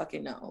I didn't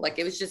fucking know. Like,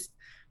 it was just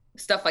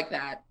stuff like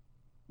that.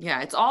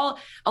 Yeah, it's all,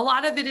 a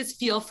lot of it is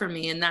feel for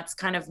me, and that's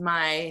kind of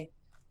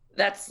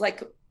that's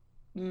like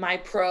my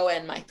pro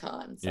and my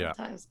con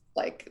sometimes.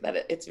 Like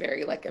that it's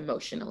very like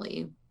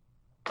emotionally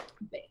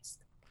based.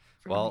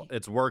 Well,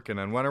 it's working.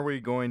 And when are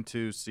we going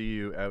to see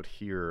you out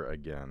here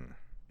again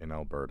in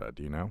Alberta?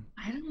 Do you know?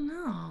 I don't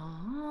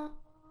know.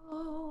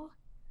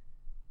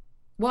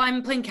 Well,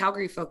 I'm playing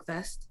Calgary Folk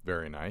Fest.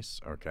 Very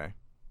nice. Okay.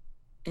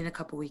 In a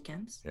couple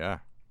weekends. Yeah.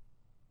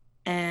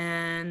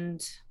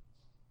 And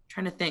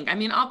trying to think. I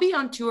mean, I'll be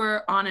on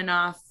tour on and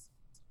off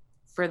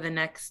for the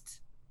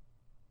next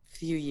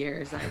few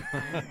years, I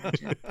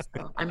imagine.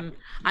 So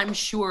I'm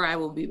sure I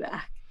will be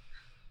back.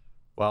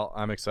 Well,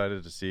 I'm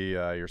excited to see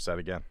your set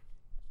again,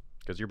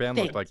 because your band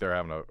looked like they're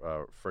having a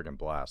friggin'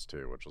 blast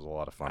too, which was a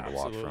lot of fun to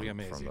watch from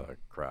the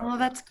crowd. Oh,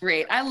 that's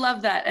great. I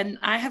love that. And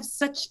I have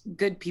such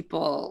good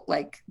people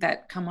like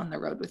that come on the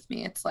road with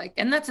me. It's like,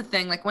 and that's the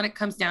thing, like when it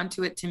comes down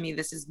to it, to me,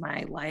 this is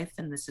my life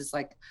and this is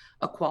like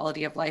a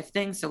quality of life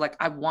thing. So like,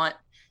 I want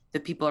the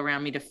people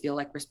around me to feel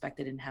like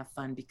respected and have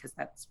fun, because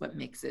that's what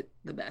makes it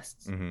the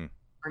best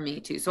for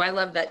me too. So I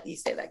love that you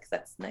say that, because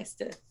that's nice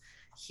to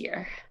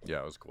hear.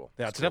 Yeah, it was cool.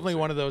 Yeah, it's definitely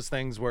one of those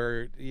things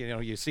where, you know,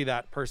 you see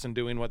that person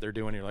doing what they're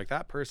doing, you're like,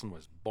 that person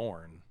was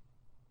born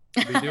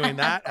to be doing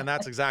that. And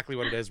that's exactly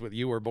what it is with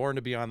you. Were born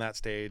to be on that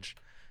stage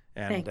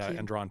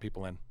and drawing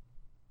people in.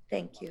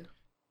 Thank you.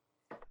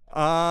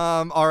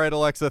 All right,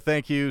 Alexa,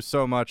 thank you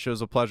so much. It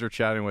was a pleasure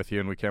chatting with you,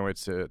 and we can't wait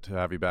to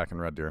have you back in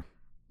Red Deer.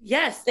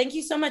 Yes, thank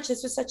you so much.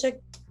 This was such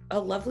a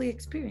lovely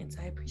experience.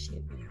 I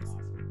appreciate it.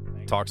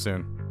 Awesome. Talk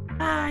soon.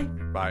 Bye.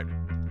 Bye.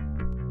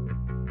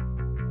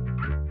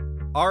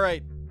 All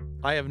right.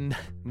 I have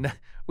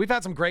we've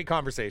had some great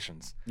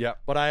conversations. Yeah.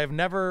 But I have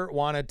never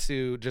wanted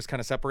to just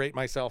kind of separate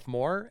myself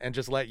more and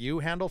just let you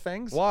handle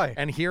things. Why?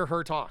 And hear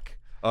her talk.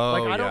 Oh,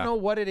 like, I don't know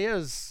what it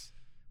is.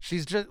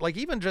 She's just like,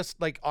 even just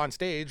like on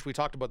stage, we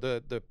talked about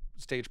the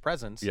stage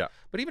presence. Yeah.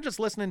 But even just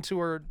listening to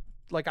her,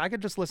 like I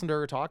could just listen to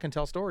her talk and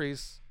tell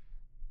stories.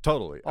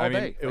 Totally. All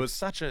day. It was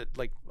such a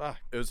like.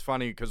 It was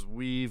funny because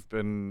we've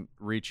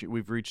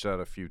reached out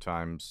a few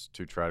times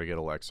to try to get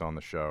Alexa on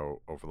the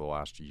show over the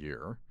last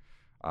year,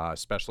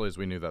 especially as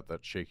we knew that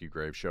Shaky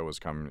Grave show was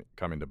coming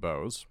to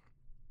Bose,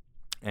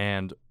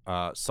 and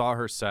saw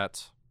her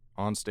set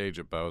on stage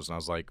at Bose, and I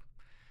was like,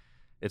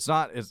 It's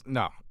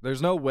no.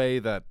 There's no way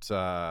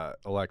that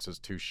Alexa's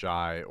too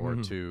shy or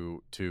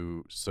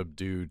too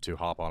subdued to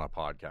hop on a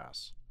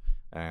podcast.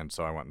 And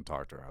so I went and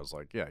talked to her. I was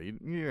like, "Yeah,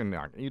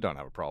 you don't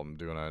have a problem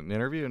doing an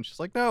interview?" And she's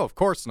like, "No, of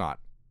course not."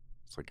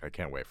 It's like, I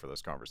can't wait for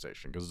this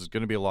conversation because it's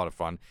going to be a lot of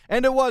fun,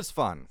 and it was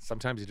fun.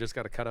 Sometimes you just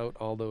got to cut out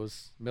all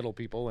those middle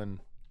people and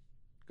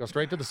go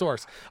straight to the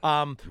source.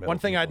 One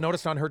thing I'd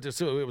noticed on her,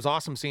 too, it was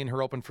awesome seeing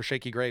her open for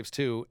Shaky Graves,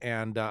 too.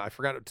 And I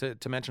forgot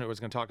to mention it, I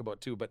was going to talk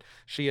about, too. But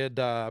she had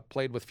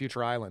played with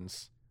Future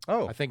Islands.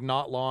 Oh. I think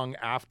not long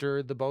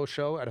after the Bow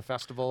Show at a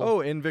festival.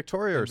 Oh, in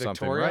Victoria or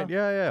something, right?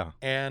 Yeah.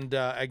 And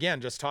again,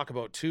 just talk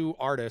about two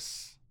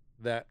artists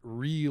that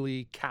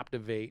really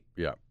captivate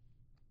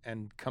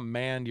and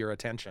command your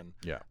attention.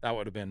 Yeah. That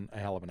would have been a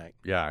hell of a night.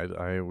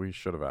 Yeah, we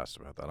should have asked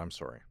about that. I'm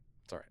sorry.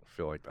 It's all right. I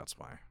feel like that's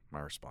my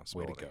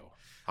responsibility. Way to go.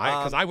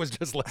 Because I was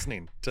just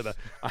listening to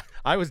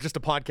I was just a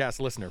podcast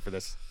listener for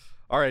this.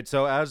 All right,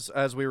 so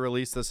as we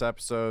release this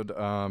episode,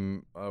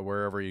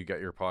 wherever you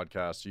get your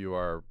podcast, you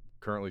are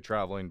currently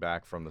traveling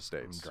back from the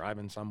States. I'm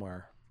driving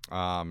somewhere.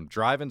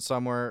 Driving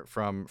somewhere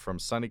from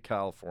sunny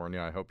California.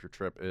 I hope your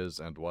trip is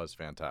and was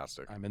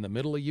fantastic. I'm in the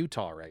middle of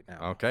Utah right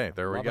now. Okay,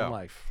 there we go.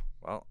 Life.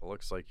 Well, it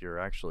looks like you're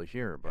actually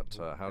here, but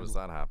how does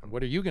that happen?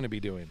 What are you going to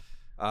be doing?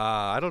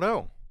 I don't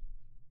know.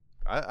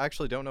 I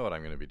actually don't know what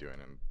I'm going to be doing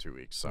in 2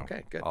 weeks. So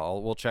okay, good.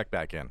 We'll check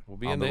back in. We'll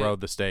be on the road,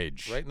 the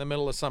stage, right in the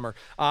middle of summer.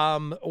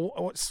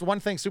 One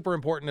thing super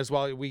important as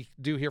well. We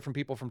do hear from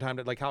people from time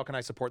to how can I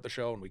support the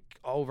show? And we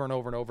over and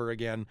over and over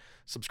again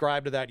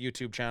subscribe to that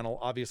YouTube channel.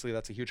 Obviously,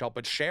 that's a huge help.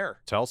 But share.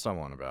 Tell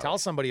someone about it. Tell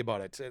somebody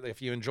about it.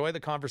 If you enjoy the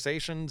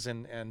conversations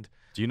and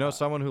do you know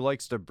someone who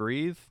likes to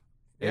breathe,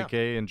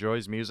 aka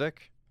enjoys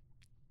music?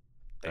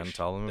 Then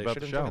tell them about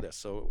the show. Enjoy this.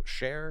 So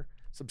share,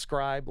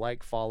 subscribe,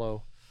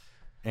 follow.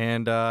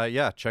 And,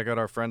 check out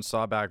our friends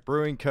Sawback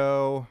Brewing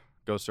Co.,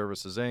 Go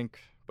Services Inc.,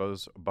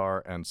 Bo's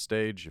Bar and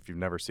Stage. If you've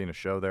never seen a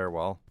show there,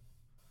 well,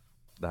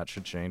 that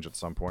should change at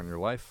some point in your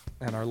life.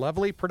 And our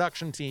lovely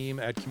production team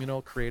at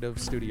Communal Creative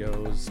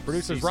Studios.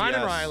 Producers CCS. Ryan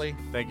and Riley.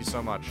 Thank you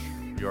so much.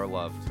 You are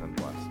loved and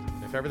blessed.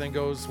 If everything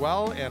goes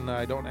well and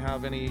I don't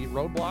have any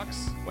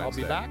roadblocks, Wednesday. I'll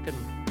be back. And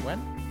when?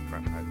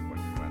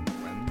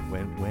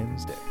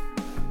 Wednesday.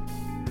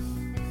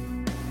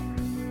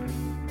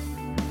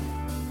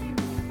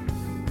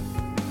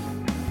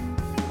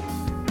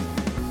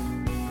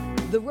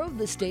 The Road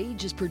the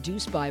Stage is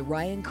produced by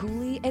Ryan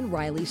Cooley and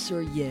Riley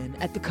Sir Yin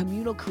at the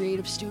Communal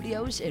Creative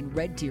Studios in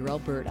Red Deer,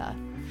 Alberta.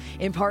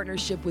 In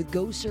partnership with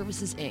Go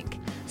Services Inc.,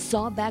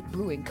 Sawback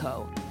Brewing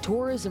Co.,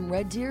 Tourism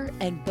Red Deer,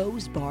 and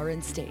Bo's Bar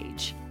and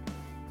Stage.